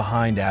standing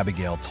behind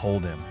Abigail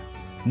told him,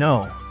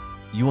 No,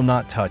 you will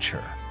not touch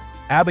her.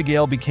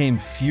 Abigail became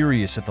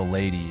furious at the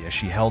lady as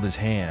she held his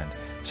hand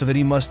so that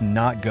he must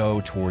not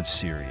go towards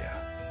Syria.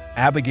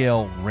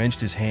 Abigail wrenched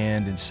his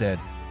hand and said,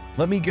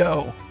 Let me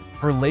go.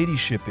 Her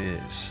ladyship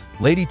is.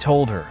 Lady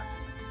told her,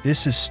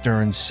 This is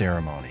Stern's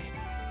ceremony.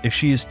 If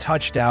she is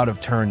touched out of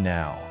turn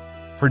now,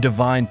 her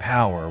divine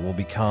power will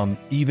become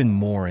even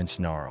more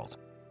ensnarled.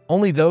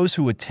 Only those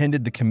who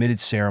attended the committed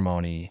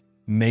ceremony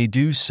may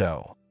do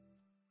so.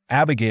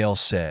 Abigail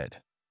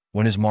said,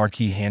 When is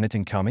Marquis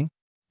Hannington coming?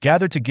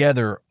 Gather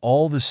together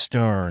all the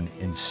Stern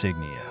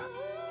insignia.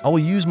 I will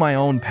use my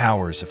own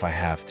powers if I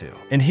have to.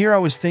 And here I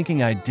was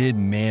thinking I did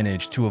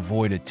manage to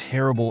avoid a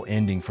terrible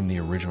ending from the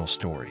original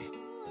story.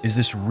 Is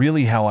this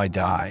really how I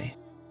die?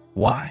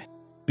 Why?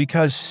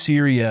 Because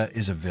Syria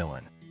is a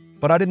villain.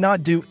 But I did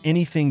not do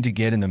anything to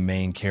get in the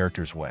main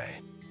character's way.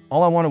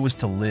 All I wanted was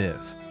to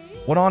live.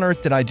 What on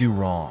earth did I do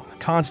wrong?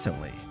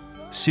 Constantly,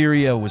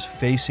 Syria was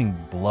facing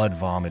blood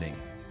vomiting.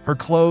 Her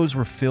clothes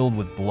were filled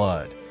with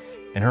blood,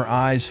 and her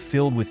eyes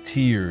filled with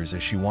tears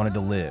as she wanted to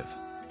live,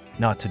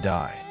 not to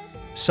die.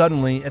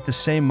 Suddenly, at the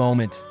same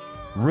moment,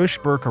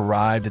 Rushburk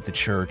arrived at the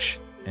church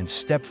and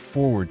stepped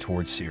forward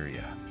towards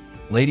Syria.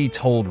 Lady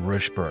told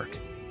Rushburk,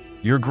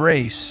 Your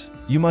Grace,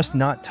 you must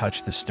not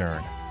touch the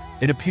Stern.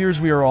 It appears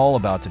we are all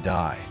about to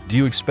die. Do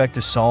you expect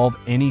to solve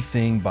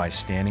anything by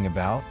standing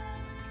about?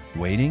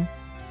 Waiting?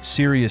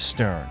 Syria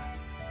Stern,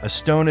 a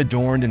stone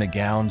adorned in a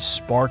gown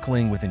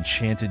sparkling with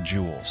enchanted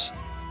jewels,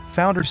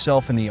 found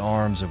herself in the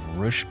arms of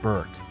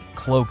Rushburk,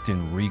 cloaked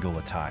in regal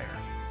attire.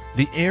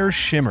 The air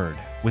shimmered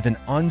with an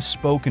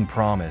unspoken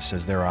promise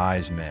as their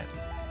eyes met,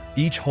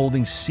 each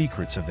holding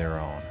secrets of their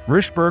own.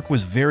 Rushburk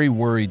was very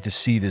worried to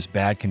see this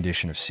bad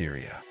condition of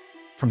Syria.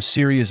 From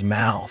Syria's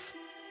mouth,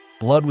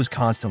 blood was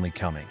constantly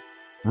coming.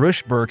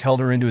 Rushburk held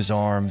her into his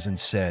arms and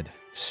said,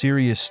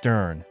 Syria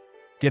Stern,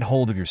 get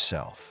hold of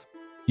yourself.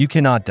 You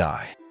cannot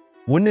die.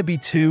 Wouldn't it be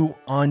too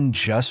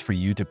unjust for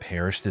you to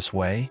perish this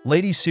way?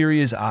 Lady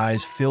Syria's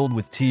eyes filled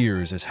with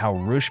tears as how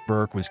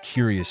Rushburk was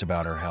curious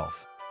about her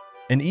health.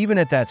 And even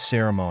at that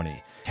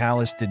ceremony,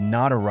 Callus did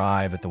not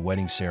arrive at the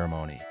wedding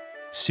ceremony.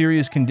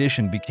 Syria's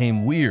condition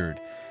became weird,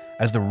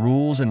 as the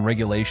rules and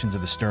regulations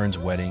of the Stern's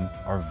wedding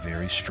are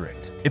very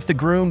strict. If the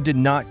groom did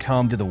not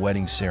come to the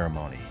wedding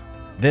ceremony,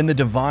 then the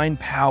divine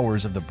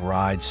powers of the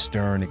bride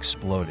Stern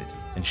exploded,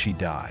 and she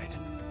died.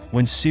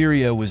 When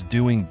Syria was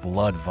doing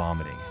blood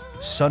vomiting,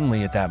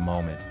 suddenly at that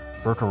moment,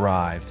 Burke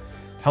arrived,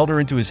 held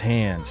her into his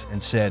hands,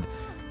 and said,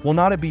 Will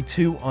not it be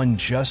too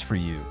unjust for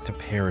you to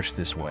perish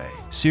this way?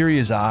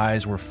 Syria's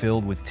eyes were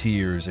filled with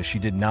tears as she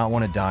did not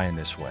want to die in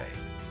this way.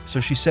 So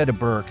she said to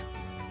Burke,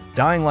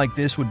 Dying like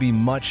this would be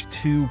much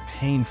too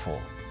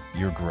painful,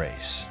 Your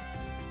Grace.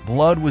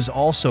 Blood was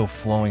also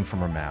flowing from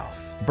her mouth.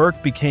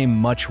 Burke became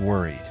much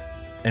worried,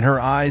 and her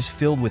eyes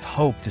filled with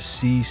hope to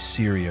see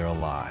Syria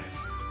alive.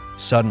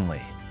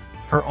 Suddenly,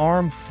 her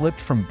arm flipped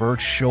from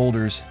Burke's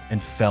shoulders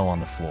and fell on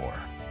the floor.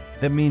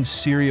 That means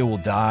Syria will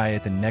die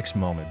at the next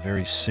moment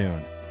very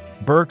soon.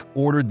 Burke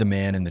ordered the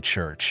man in the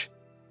church,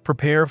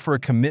 Prepare for a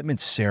commitment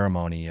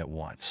ceremony at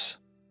once.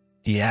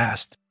 He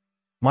asked,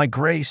 My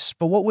grace,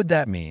 but what would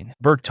that mean?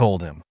 Burke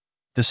told him.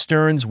 The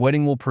Stern's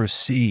wedding will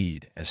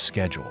proceed as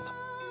scheduled.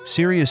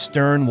 Syria's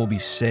Stern will be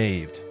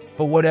saved,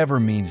 but whatever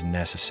means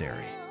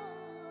necessary.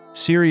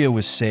 Syria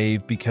was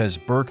saved because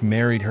Burke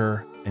married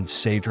her and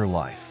saved her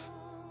life.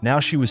 Now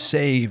she was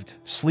saved,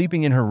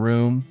 sleeping in her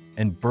room,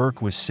 and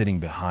Burke was sitting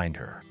behind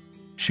her.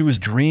 She was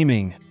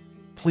dreaming,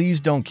 "Please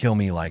don't kill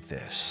me like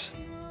this.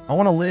 I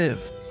want to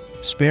live.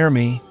 Spare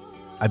me,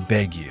 I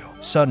beg you."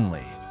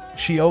 Suddenly,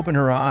 she opened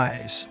her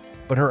eyes,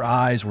 but her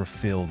eyes were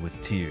filled with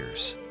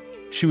tears.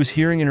 She was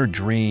hearing in her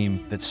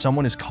dream that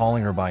someone is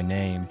calling her by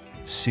name,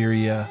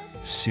 Syria,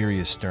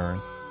 Syria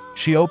Stern.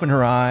 She opened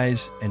her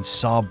eyes and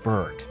saw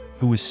Burke,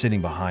 who was sitting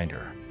behind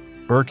her.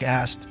 Burke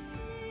asked,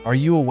 "Are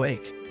you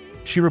awake?"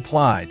 She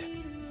replied,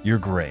 "Your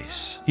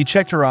Grace." He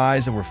checked her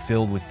eyes that were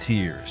filled with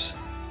tears.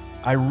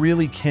 "I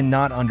really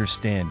cannot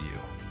understand you,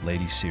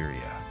 Lady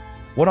Syria.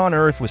 What on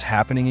earth was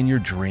happening in your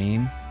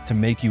dream to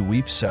make you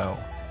weep so?"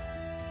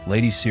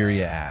 Lady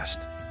Syria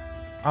asked.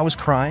 "I was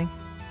crying,"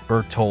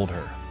 Burke told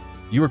her.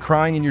 "You were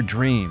crying in your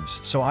dreams,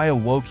 so I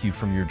awoke you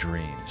from your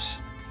dreams.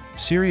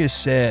 Syria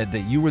said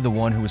that you were the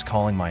one who was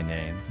calling my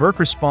name." Burke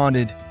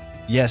responded,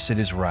 "Yes, it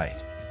is right.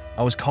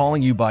 I was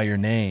calling you by your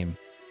name."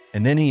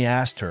 And then he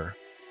asked her,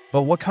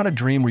 "But what kind of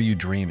dream were you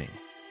dreaming?"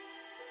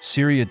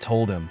 Syria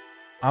told him,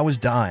 "I was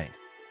dying."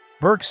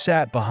 Burke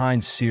sat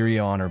behind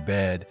Syria on her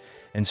bed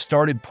and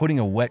started putting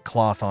a wet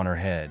cloth on her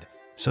head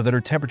so that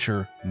her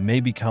temperature may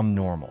become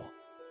normal.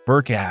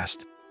 Burke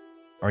asked,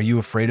 "Are you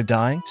afraid of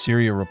dying?"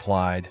 Syria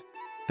replied,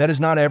 "That is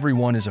not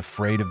everyone is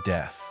afraid of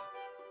death."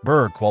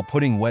 Burke, while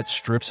putting wet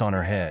strips on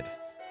her head,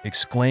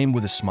 exclaimed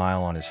with a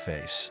smile on his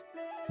face,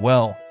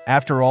 "Well,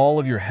 after all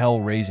of your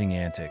hell-raising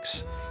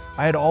antics,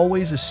 I had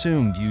always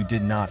assumed you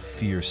did not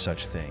fear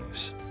such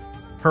things."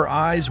 Her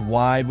eyes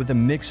wide with a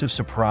mix of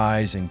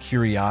surprise and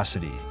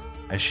curiosity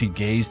as she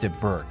gazed at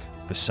Burke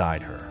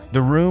beside her.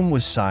 The room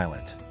was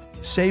silent,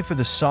 save for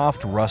the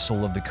soft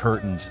rustle of the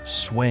curtains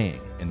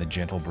swaying in the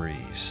gentle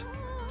breeze.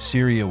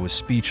 Syria was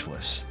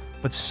speechless,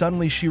 but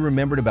suddenly she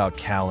remembered about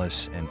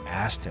Callus and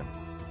asked him,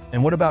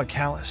 "And what about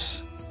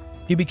Callus?"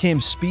 He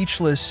became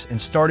speechless and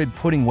started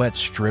putting wet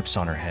strips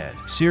on her head.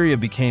 Syria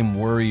became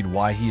worried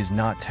why he is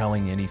not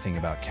telling anything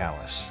about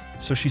Callus.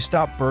 So she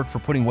stopped Burke for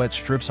putting wet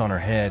strips on her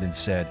head and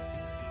said,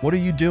 "What are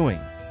you doing?"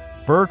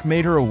 Burke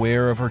made her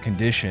aware of her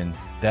condition,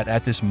 that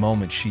at this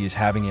moment she is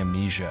having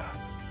amnesia.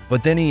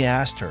 But then he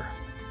asked her,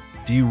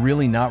 "Do you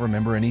really not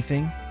remember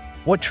anything?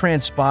 What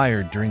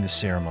transpired during the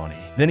ceremony?"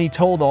 Then he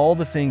told all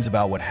the things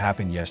about what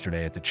happened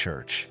yesterday at the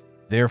church.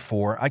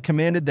 "Therefore, I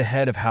commanded the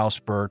head of House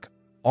Burke,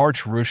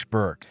 Archrush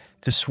Burke,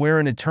 to swear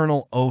an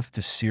eternal oath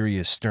to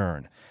Syria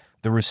Stern,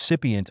 the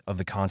recipient of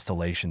the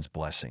constellation's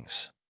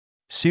blessings."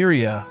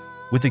 Syria,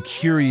 with a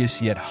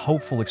curious yet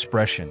hopeful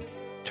expression,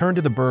 turned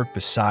to the Burke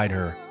beside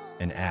her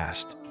and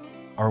asked,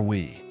 "Are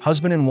we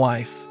husband and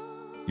wife,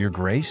 Your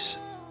Grace?"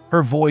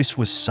 Her voice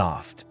was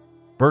soft.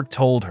 Burke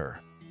told her,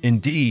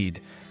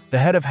 "Indeed, the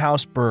head of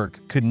House Burke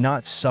could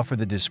not suffer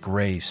the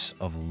disgrace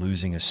of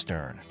losing a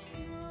Stern."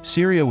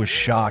 Syria was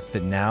shocked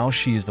that now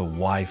she is the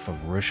wife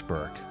of Rush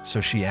Burke, so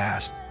she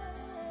asked,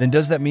 "Then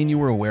does that mean you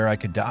were aware I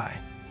could die?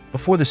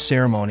 Before the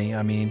ceremony,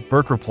 I mean?"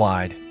 Burke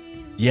replied,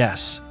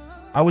 "Yes,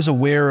 I was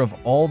aware of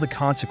all the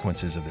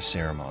consequences of the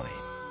ceremony."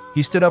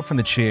 He stood up from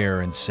the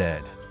chair and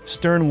said,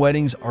 "Stern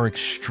weddings are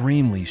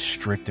extremely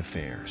strict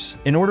affairs.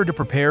 In order to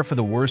prepare for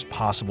the worst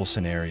possible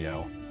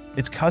scenario,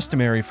 it's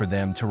customary for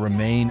them to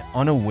remain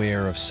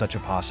unaware of such a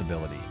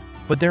possibility.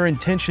 But their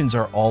intentions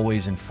are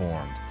always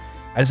informed,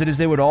 as it is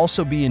they would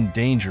also be in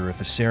danger if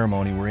a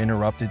ceremony were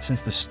interrupted, since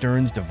the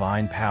Stern's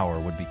divine power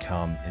would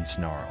become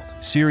ensnarled."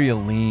 Syria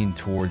leaned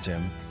towards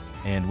him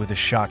and, with a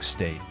shocked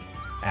state,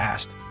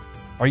 asked,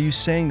 "Are you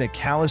saying that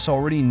Callus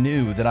already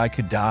knew that I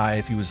could die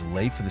if he was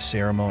late for the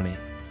ceremony?"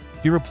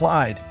 He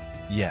replied,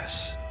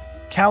 "Yes."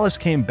 Callus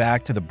came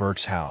back to the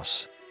Burke's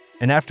house,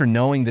 and after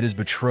knowing that his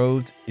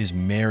betrothed is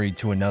married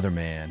to another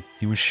man,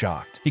 he was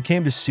shocked. He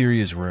came to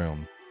Syria's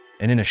room,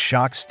 and in a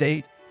shocked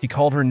state, he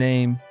called her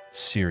name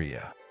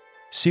Syria.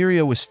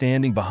 Syria was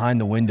standing behind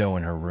the window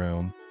in her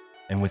room,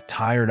 and with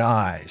tired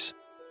eyes,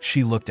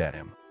 she looked at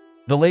him.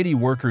 The lady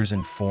workers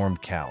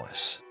informed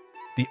Callus.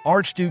 The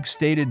Archduke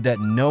stated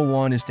that no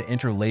one is to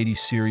enter Lady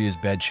Syria's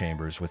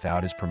bedchambers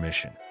without his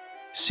permission.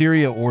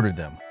 Syria ordered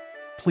them,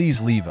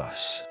 "Please leave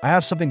us. I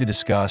have something to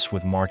discuss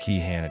with Marquis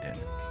Hanadan."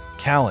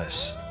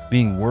 Callus,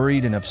 being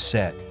worried and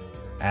upset,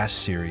 asked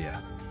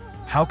Syria,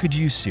 "How could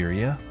you,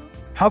 Syria?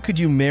 How could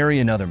you marry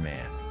another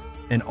man,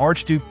 an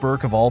Archduke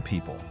Burke of all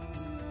people?"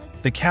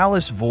 The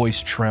Callus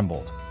voice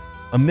trembled,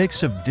 a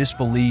mix of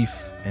disbelief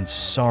and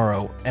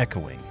sorrow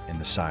echoing in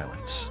the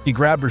silence. He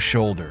grabbed her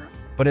shoulder,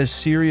 but as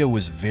Syria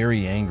was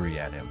very angry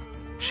at him,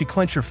 she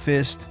clenched her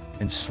fist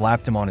and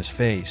slapped him on his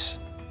face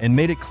and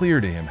made it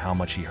clear to him how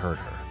much he hurt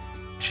her.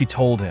 She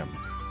told him,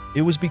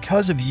 "It was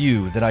because of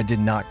you that I did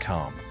not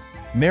come.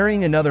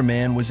 Marrying another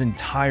man was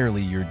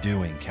entirely your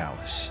doing,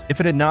 Callus. If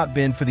it had not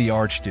been for the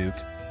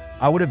Archduke,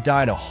 I would have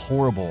died a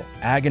horrible,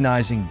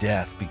 agonizing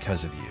death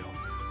because of you."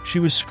 She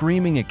was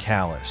screaming at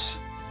Callus,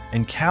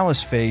 and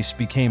Callus' face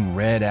became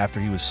red after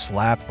he was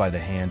slapped by the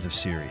hands of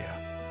Syria.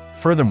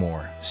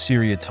 Furthermore,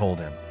 Syria told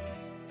him,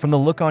 "From the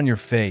look on your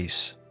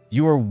face,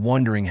 you are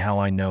wondering how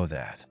I know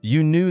that.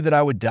 You knew that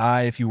I would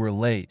die if you were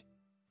late,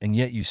 and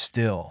yet you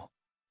still."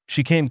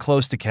 She came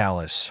close to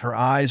Callus. Her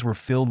eyes were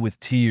filled with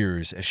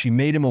tears as she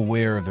made him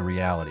aware of the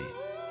reality.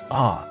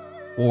 "Ah,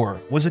 or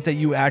was it that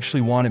you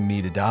actually wanted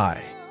me to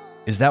die?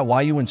 Is that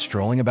why you went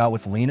strolling about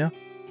with Lena?"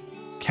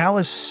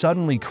 Callus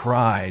suddenly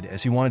cried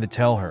as he wanted to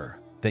tell her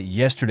that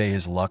yesterday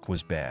his luck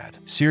was bad.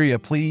 "Syria,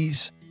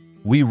 please."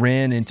 We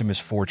ran into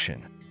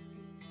misfortune.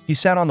 He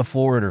sat on the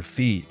floor at her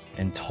feet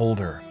and told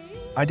her,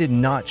 "I did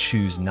not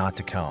choose not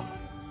to come.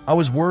 I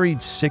was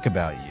worried sick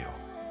about you,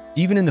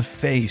 even in the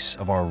face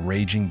of our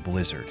raging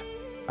blizzard.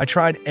 I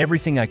tried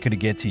everything I could to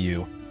get to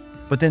you,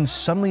 but then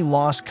suddenly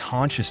lost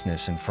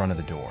consciousness in front of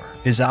the door."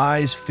 His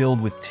eyes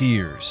filled with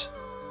tears,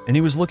 and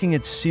he was looking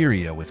at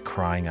Syria with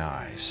crying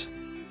eyes.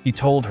 He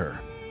told her,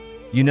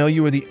 "You know,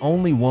 you are the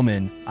only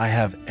woman I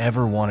have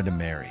ever wanted to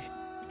marry.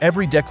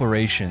 Every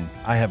declaration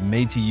I have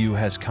made to you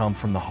has come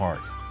from the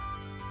heart."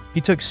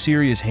 He took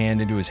Syria's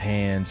hand into his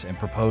hands and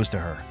proposed to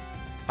her.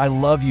 "I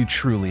love you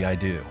truly, I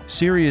do."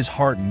 Syria's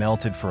heart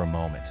melted for a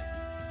moment,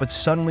 but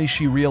suddenly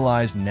she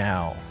realized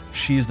now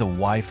she is the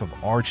wife of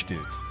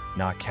Archduke,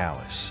 not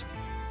Callus.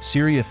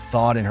 Syria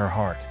thought in her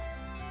heart,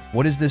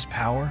 what is this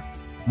power?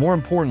 More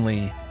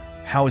importantly,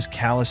 how is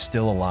Callus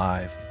still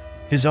alive?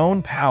 His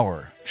own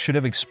power should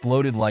have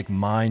exploded like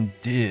mine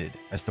did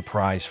as the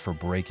price for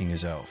breaking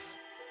his oath.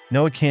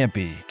 No, it can't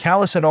be.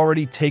 Callus had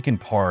already taken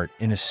part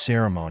in a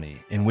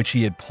ceremony in which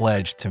he had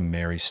pledged to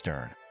marry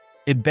Stern.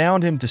 It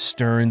bound him to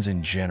Sterns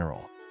in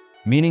general,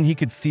 meaning he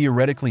could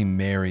theoretically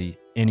marry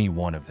any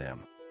one of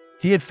them.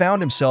 He had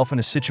found himself in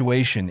a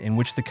situation in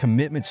which the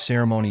commitment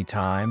ceremony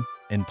time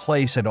and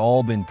place had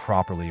all been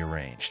properly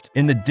arranged.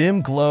 In the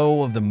dim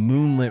glow of the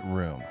moonlit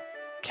room,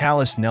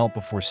 Callus knelt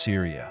before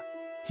Syria.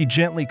 He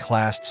gently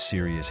clasped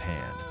Syria's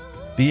hand.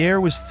 The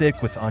air was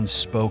thick with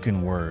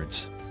unspoken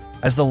words,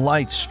 as the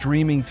light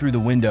streaming through the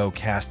window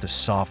cast a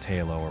soft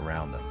halo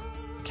around them.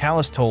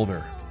 Callus told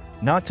her,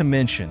 not to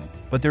mention,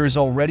 but there is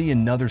already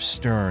another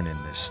Stern in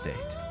this state.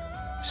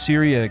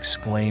 Syria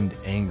exclaimed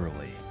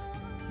angrily,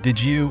 Did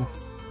you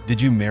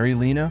marry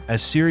Lena?"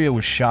 As Syria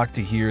was shocked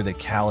to hear that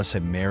Callus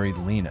had married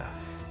Lena,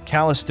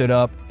 Callus stood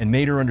up and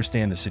made her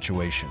understand the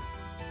situation.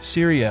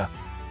 "Syria,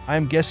 I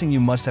am guessing you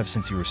must have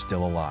since you were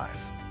still alive.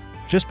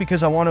 Just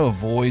because I want to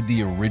avoid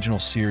the original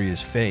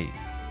Syria's fate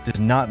does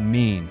not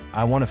mean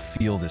I want to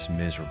feel this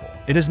miserable.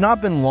 It has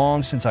not been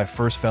long since I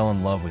first fell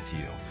in love with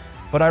you,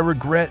 but I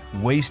regret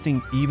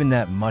wasting even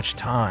that much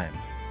time,"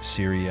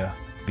 Syria,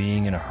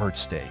 being in a hurt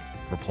state,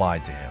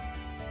 replied to him.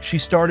 She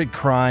started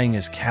crying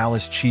as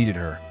Callus cheated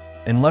her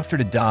and left her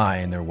to die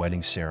in their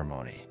wedding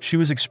ceremony. She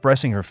was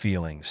expressing her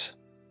feelings.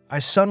 "I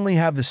suddenly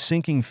have the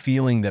sinking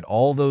feeling that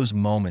all those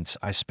moments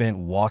I spent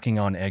walking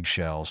on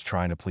eggshells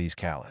trying to please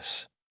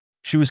Callus."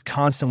 She was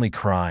constantly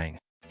crying.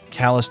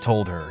 Callus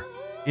told her,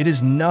 "It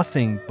is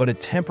nothing but a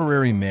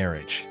temporary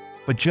marriage,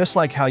 but just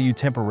like how you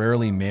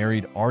temporarily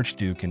married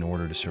Archduke in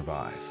order to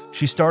survive."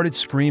 She started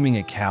screaming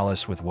at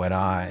Callus with wet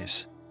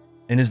eyes.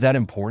 "And is that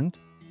important?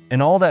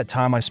 And all that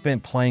time I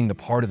spent playing the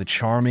part of the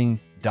charming,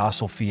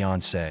 docile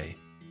fiancé,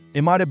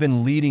 it might have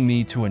been leading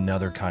me to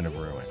another kind of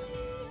ruin."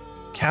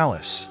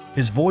 Callus,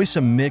 his voice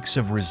a mix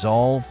of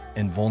resolve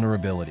and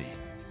vulnerability,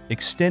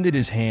 extended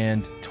his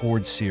hand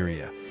towards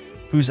Syria,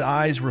 whose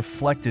eyes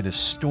reflected a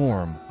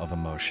storm of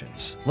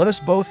emotions. "Let us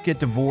both get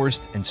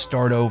divorced and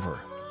start over,"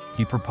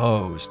 he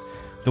proposed,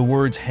 the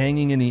words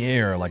hanging in the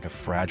air like a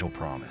fragile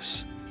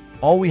promise.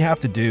 "All we have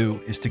to do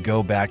is to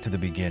go back to the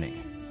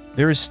beginning.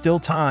 There is still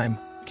time,"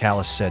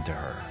 Callus said to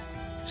her.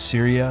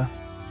 Syria,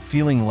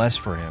 feeling less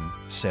for him,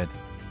 said,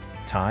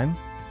 "Time?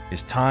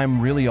 Is time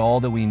really all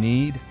that we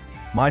need?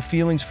 My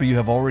feelings for you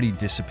have already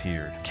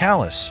disappeared."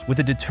 Callus, with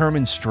a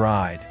determined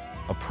stride,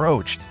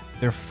 approached,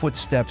 their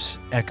footsteps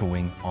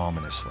echoing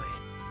ominously.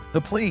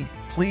 The plea,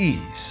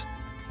 "Please,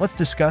 let's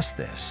discuss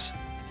this,"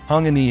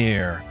 hung in the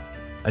air,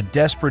 a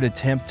desperate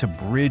attempt to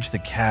bridge the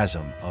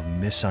chasm of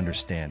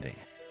misunderstanding.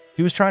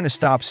 He was trying to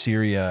stop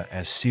Syria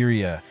as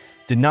Syria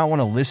did not want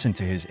to listen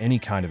to his any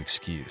kind of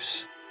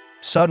excuse.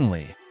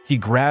 Suddenly, he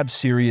grabbed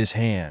Syria's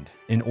hand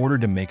in order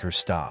to make her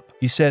stop.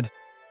 He said,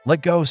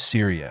 "Let go,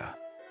 Syria.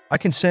 I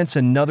can sense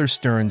another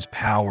Stern's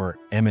power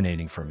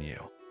emanating from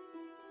you."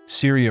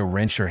 Syria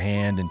wrenched her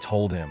hand and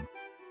told him,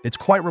 "It's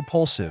quite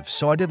repulsive,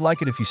 so I did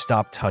like it if you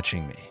stopped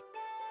touching me."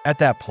 At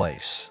that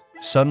place,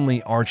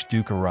 suddenly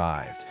Archduke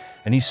arrived,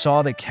 and he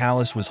saw that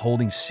Callus was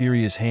holding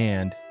Syria's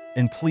hand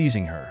and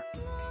pleasing her,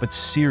 but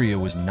Syria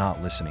was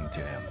not listening to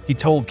him. He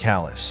told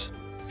Callus,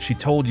 "She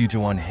told you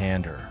to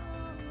unhand her."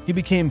 He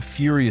became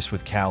furious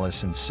with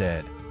Callus and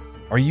said,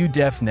 "Are you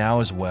deaf now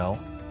as well,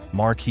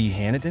 Marquis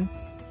Hannington?"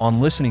 On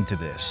listening to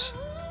this,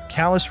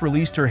 Callus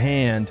released her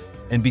hand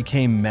and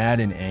became mad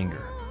in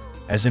anger,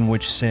 as in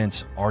which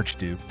sense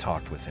Archduke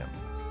talked with him.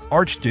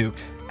 Archduke,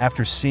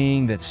 after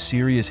seeing that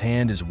Syria's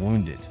hand is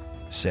wounded,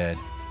 said,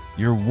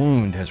 "Your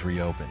wound has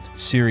reopened."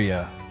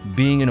 Syria,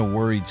 being in a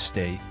worried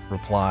state,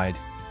 replied,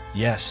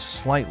 Yes,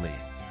 slightly.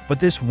 But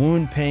this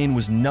wound pain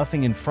was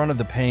nothing in front of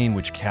the pain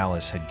which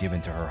Callus had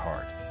given to her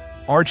heart.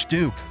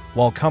 Archduke,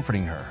 while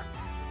comforting her,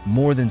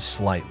 more than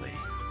slightly.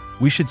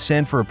 We should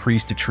send for a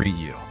priest to treat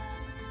you.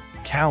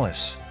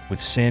 Callus,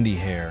 with sandy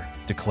hair,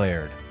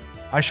 declared,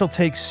 I shall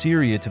take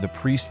Syria to the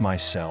priest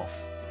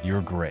myself,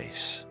 your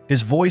grace.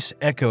 His voice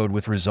echoed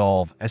with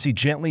resolve as he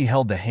gently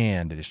held the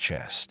hand at his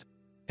chest.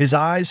 His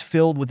eyes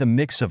filled with a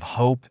mix of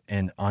hope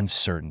and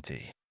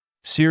uncertainty.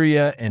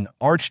 Syria and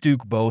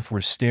Archduke both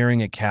were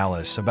staring at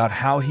Callus about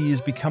how he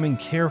is becoming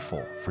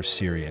careful for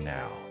Syria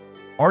now.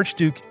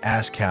 Archduke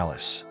asked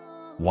Callus,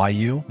 why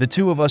you? The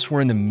two of us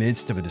were in the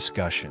midst of a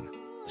discussion,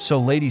 so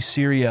Lady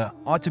Syria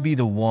ought to be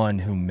the one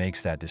who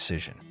makes that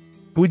decision.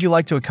 Who would you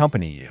like to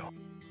accompany you?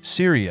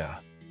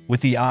 Syria,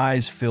 with the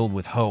eyes filled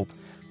with hope,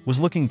 was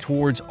looking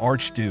towards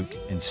Archduke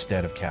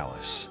instead of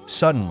Callus.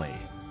 Suddenly,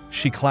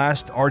 she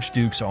clasped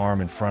Archduke's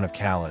arm in front of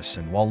Callus,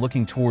 and while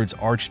looking towards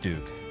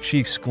Archduke, she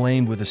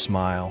exclaimed with a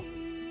smile,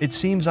 It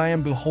seems I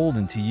am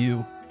beholden to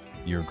you,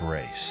 your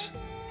grace.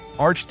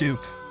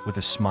 Archduke, with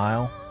a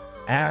smile,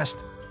 asked,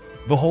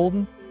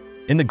 Beholden?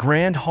 In the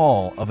grand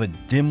hall of a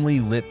dimly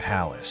lit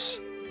palace,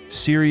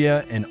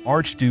 Syria and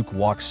Archduke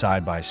walked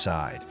side by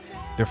side,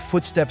 their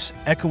footsteps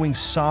echoing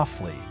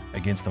softly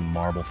against the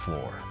marble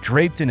floor.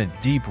 Draped in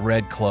a deep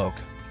red cloak,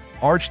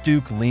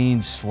 Archduke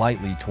leaned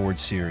slightly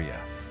towards Syria,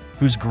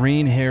 whose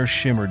green hair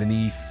shimmered in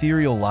the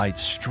ethereal light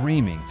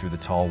streaming through the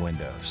tall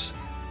windows.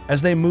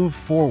 As they moved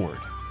forward,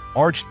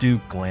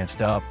 Archduke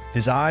glanced up,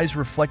 his eyes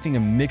reflecting a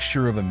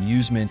mixture of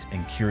amusement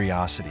and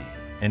curiosity,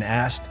 and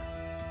asked,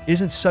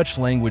 Isn't such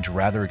language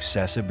rather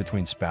excessive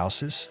between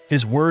spouses?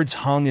 His words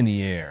hung in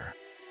the air,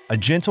 a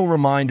gentle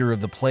reminder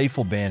of the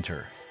playful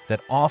banter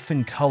that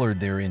often colored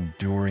their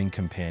enduring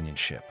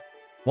companionship.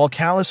 While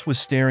Callus was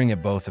staring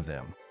at both of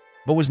them,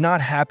 but was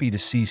not happy to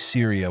see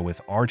Syria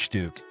with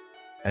Archduke,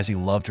 as he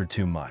loved her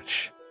too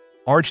much.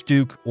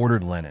 Archduke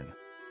ordered Lenin,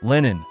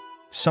 Lenin,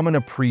 summon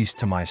a priest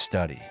to my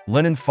study.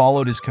 Lenin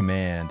followed his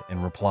command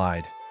and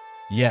replied,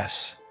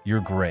 Yes, your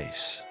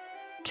grace.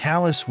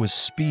 Callus was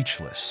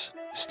speechless,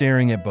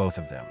 staring at both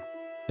of them.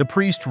 The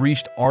priest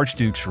reached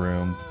Archduke's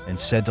room and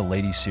said to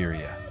Lady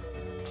Syria,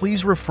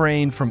 Please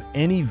refrain from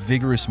any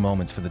vigorous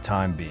moments for the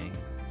time being,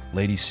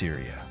 Lady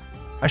Syria.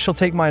 I shall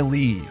take my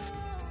leave.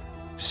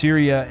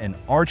 Syria and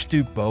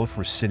Archduke both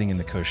were sitting in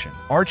the cushion.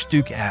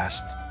 Archduke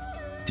asked,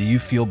 Do you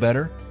feel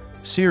better?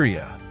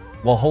 Syria,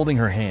 while holding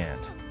her hand,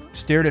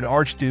 stared at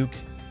Archduke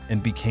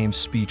and became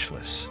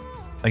speechless.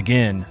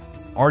 Again,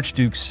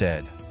 Archduke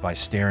said, by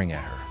staring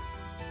at her,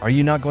 Are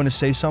you not going to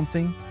say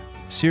something?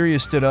 Syria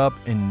stood up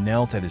and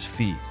knelt at his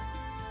feet,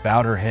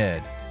 bowed her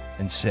head,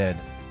 and said,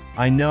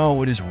 I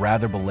know it is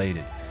rather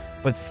belated,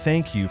 but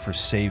thank you for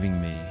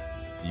saving me,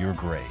 your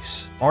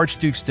grace.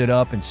 Archduke stood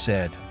up and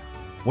said,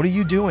 What are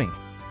you doing?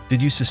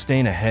 Did you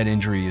sustain a head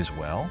injury as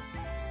well?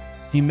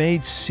 He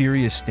made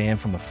Syria stand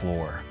from the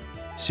floor.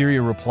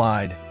 Syria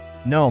replied,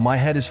 No, my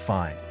head is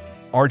fine.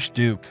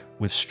 Archduke,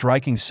 with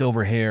striking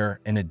silver hair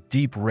and a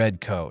deep red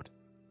coat,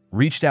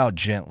 reached out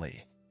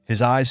gently,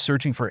 his eyes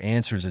searching for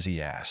answers as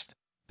he asked,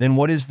 Then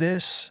what is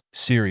this?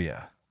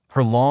 Syria,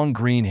 her long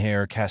green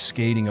hair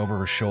cascading over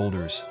her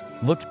shoulders,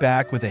 looked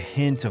back with a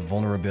hint of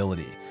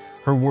vulnerability,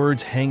 her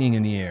words hanging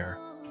in the air.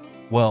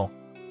 Well,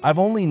 I've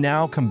only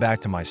now come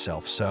back to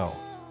myself, so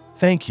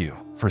thank you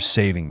for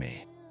saving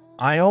me.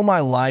 I owe my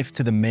life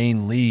to the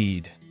main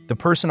lead, the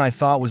person I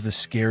thought was the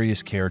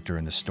scariest character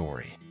in the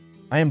story.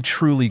 I am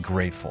truly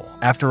grateful.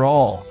 After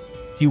all,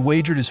 he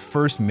wagered his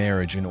first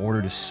marriage in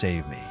order to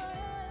save me.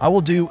 I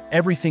will do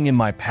everything in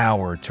my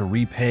power to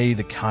repay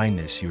the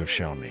kindness you have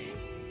shown me.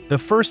 The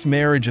first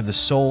marriage of the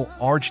sole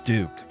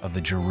Archduke of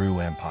the Jeru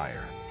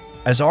Empire.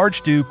 As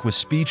Archduke was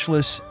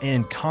speechless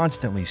and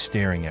constantly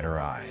staring at her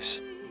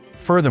eyes.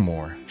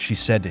 Furthermore, she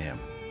said to him,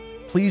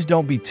 Please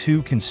don't be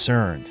too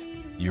concerned,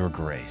 your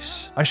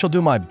grace. I shall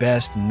do my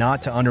best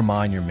not to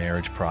undermine your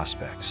marriage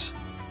prospects.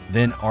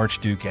 Then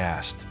Archduke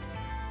asked,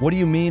 What do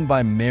you mean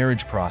by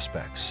marriage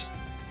prospects?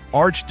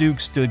 Archduke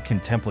stood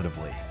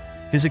contemplatively,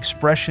 his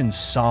expression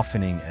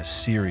softening as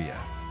Syria,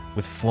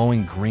 with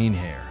flowing green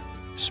hair,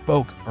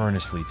 spoke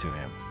earnestly to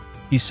him.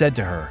 He said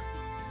to her,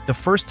 The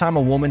first time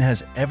a woman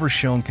has ever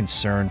shown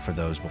concern for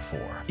those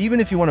before. Even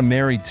if you want to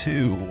marry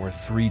 2 or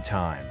 3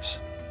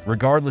 times,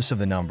 regardless of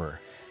the number,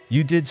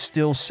 you did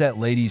still set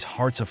ladies'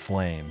 hearts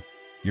aflame,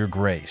 your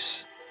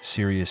grace,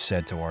 Syria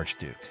said to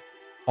Archduke.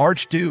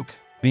 Archduke,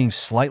 being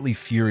slightly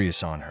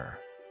furious on her,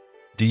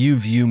 Do you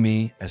view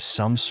me as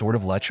some sort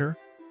of lecher?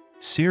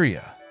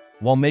 Syria,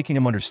 while making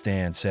him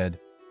understand, said,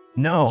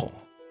 No,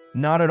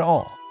 not at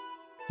all.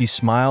 He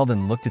smiled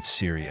and looked at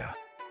Syria.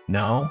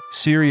 No?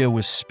 Syria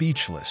was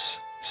speechless,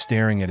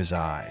 staring at his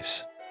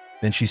eyes.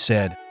 Then she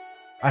said,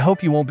 I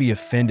hope you won't be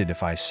offended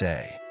if I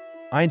say,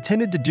 I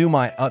intended to do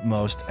my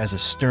utmost as a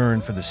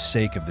stern for the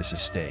sake of this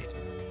estate,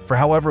 for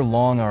however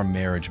long our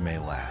marriage may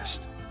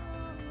last.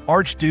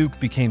 Archduke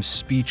became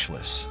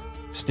speechless,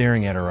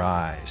 staring at her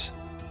eyes.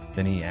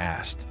 Then he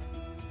asked,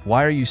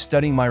 Why are you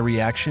studying my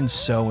reactions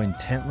so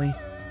intently?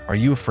 Are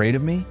you afraid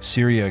of me?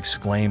 Syria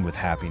exclaimed with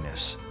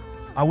happiness.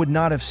 I would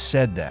not have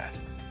said that,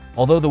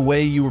 although the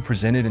way you were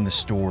presented in the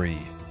story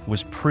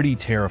was pretty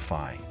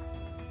terrifying.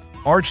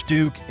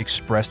 Archduke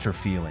expressed her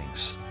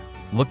feelings,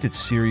 looked at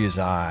Syria's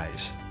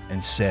eyes,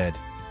 and said,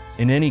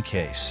 "In any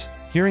case,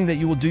 hearing that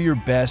you will do your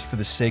best for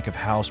the sake of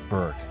House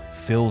Burke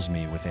fills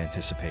me with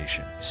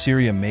anticipation."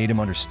 Syria made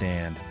him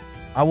understand,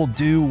 "I will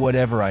do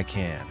whatever I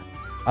can.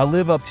 I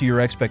live up to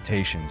your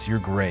expectations, Your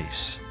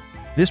Grace."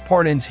 This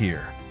part ends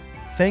here.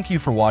 Thank you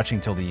for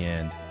watching till the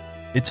end.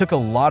 It took a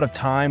lot of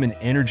time and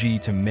energy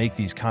to make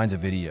these kinds of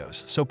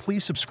videos, so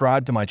please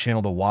subscribe to my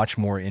channel to watch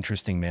more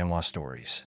interesting manhwa stories.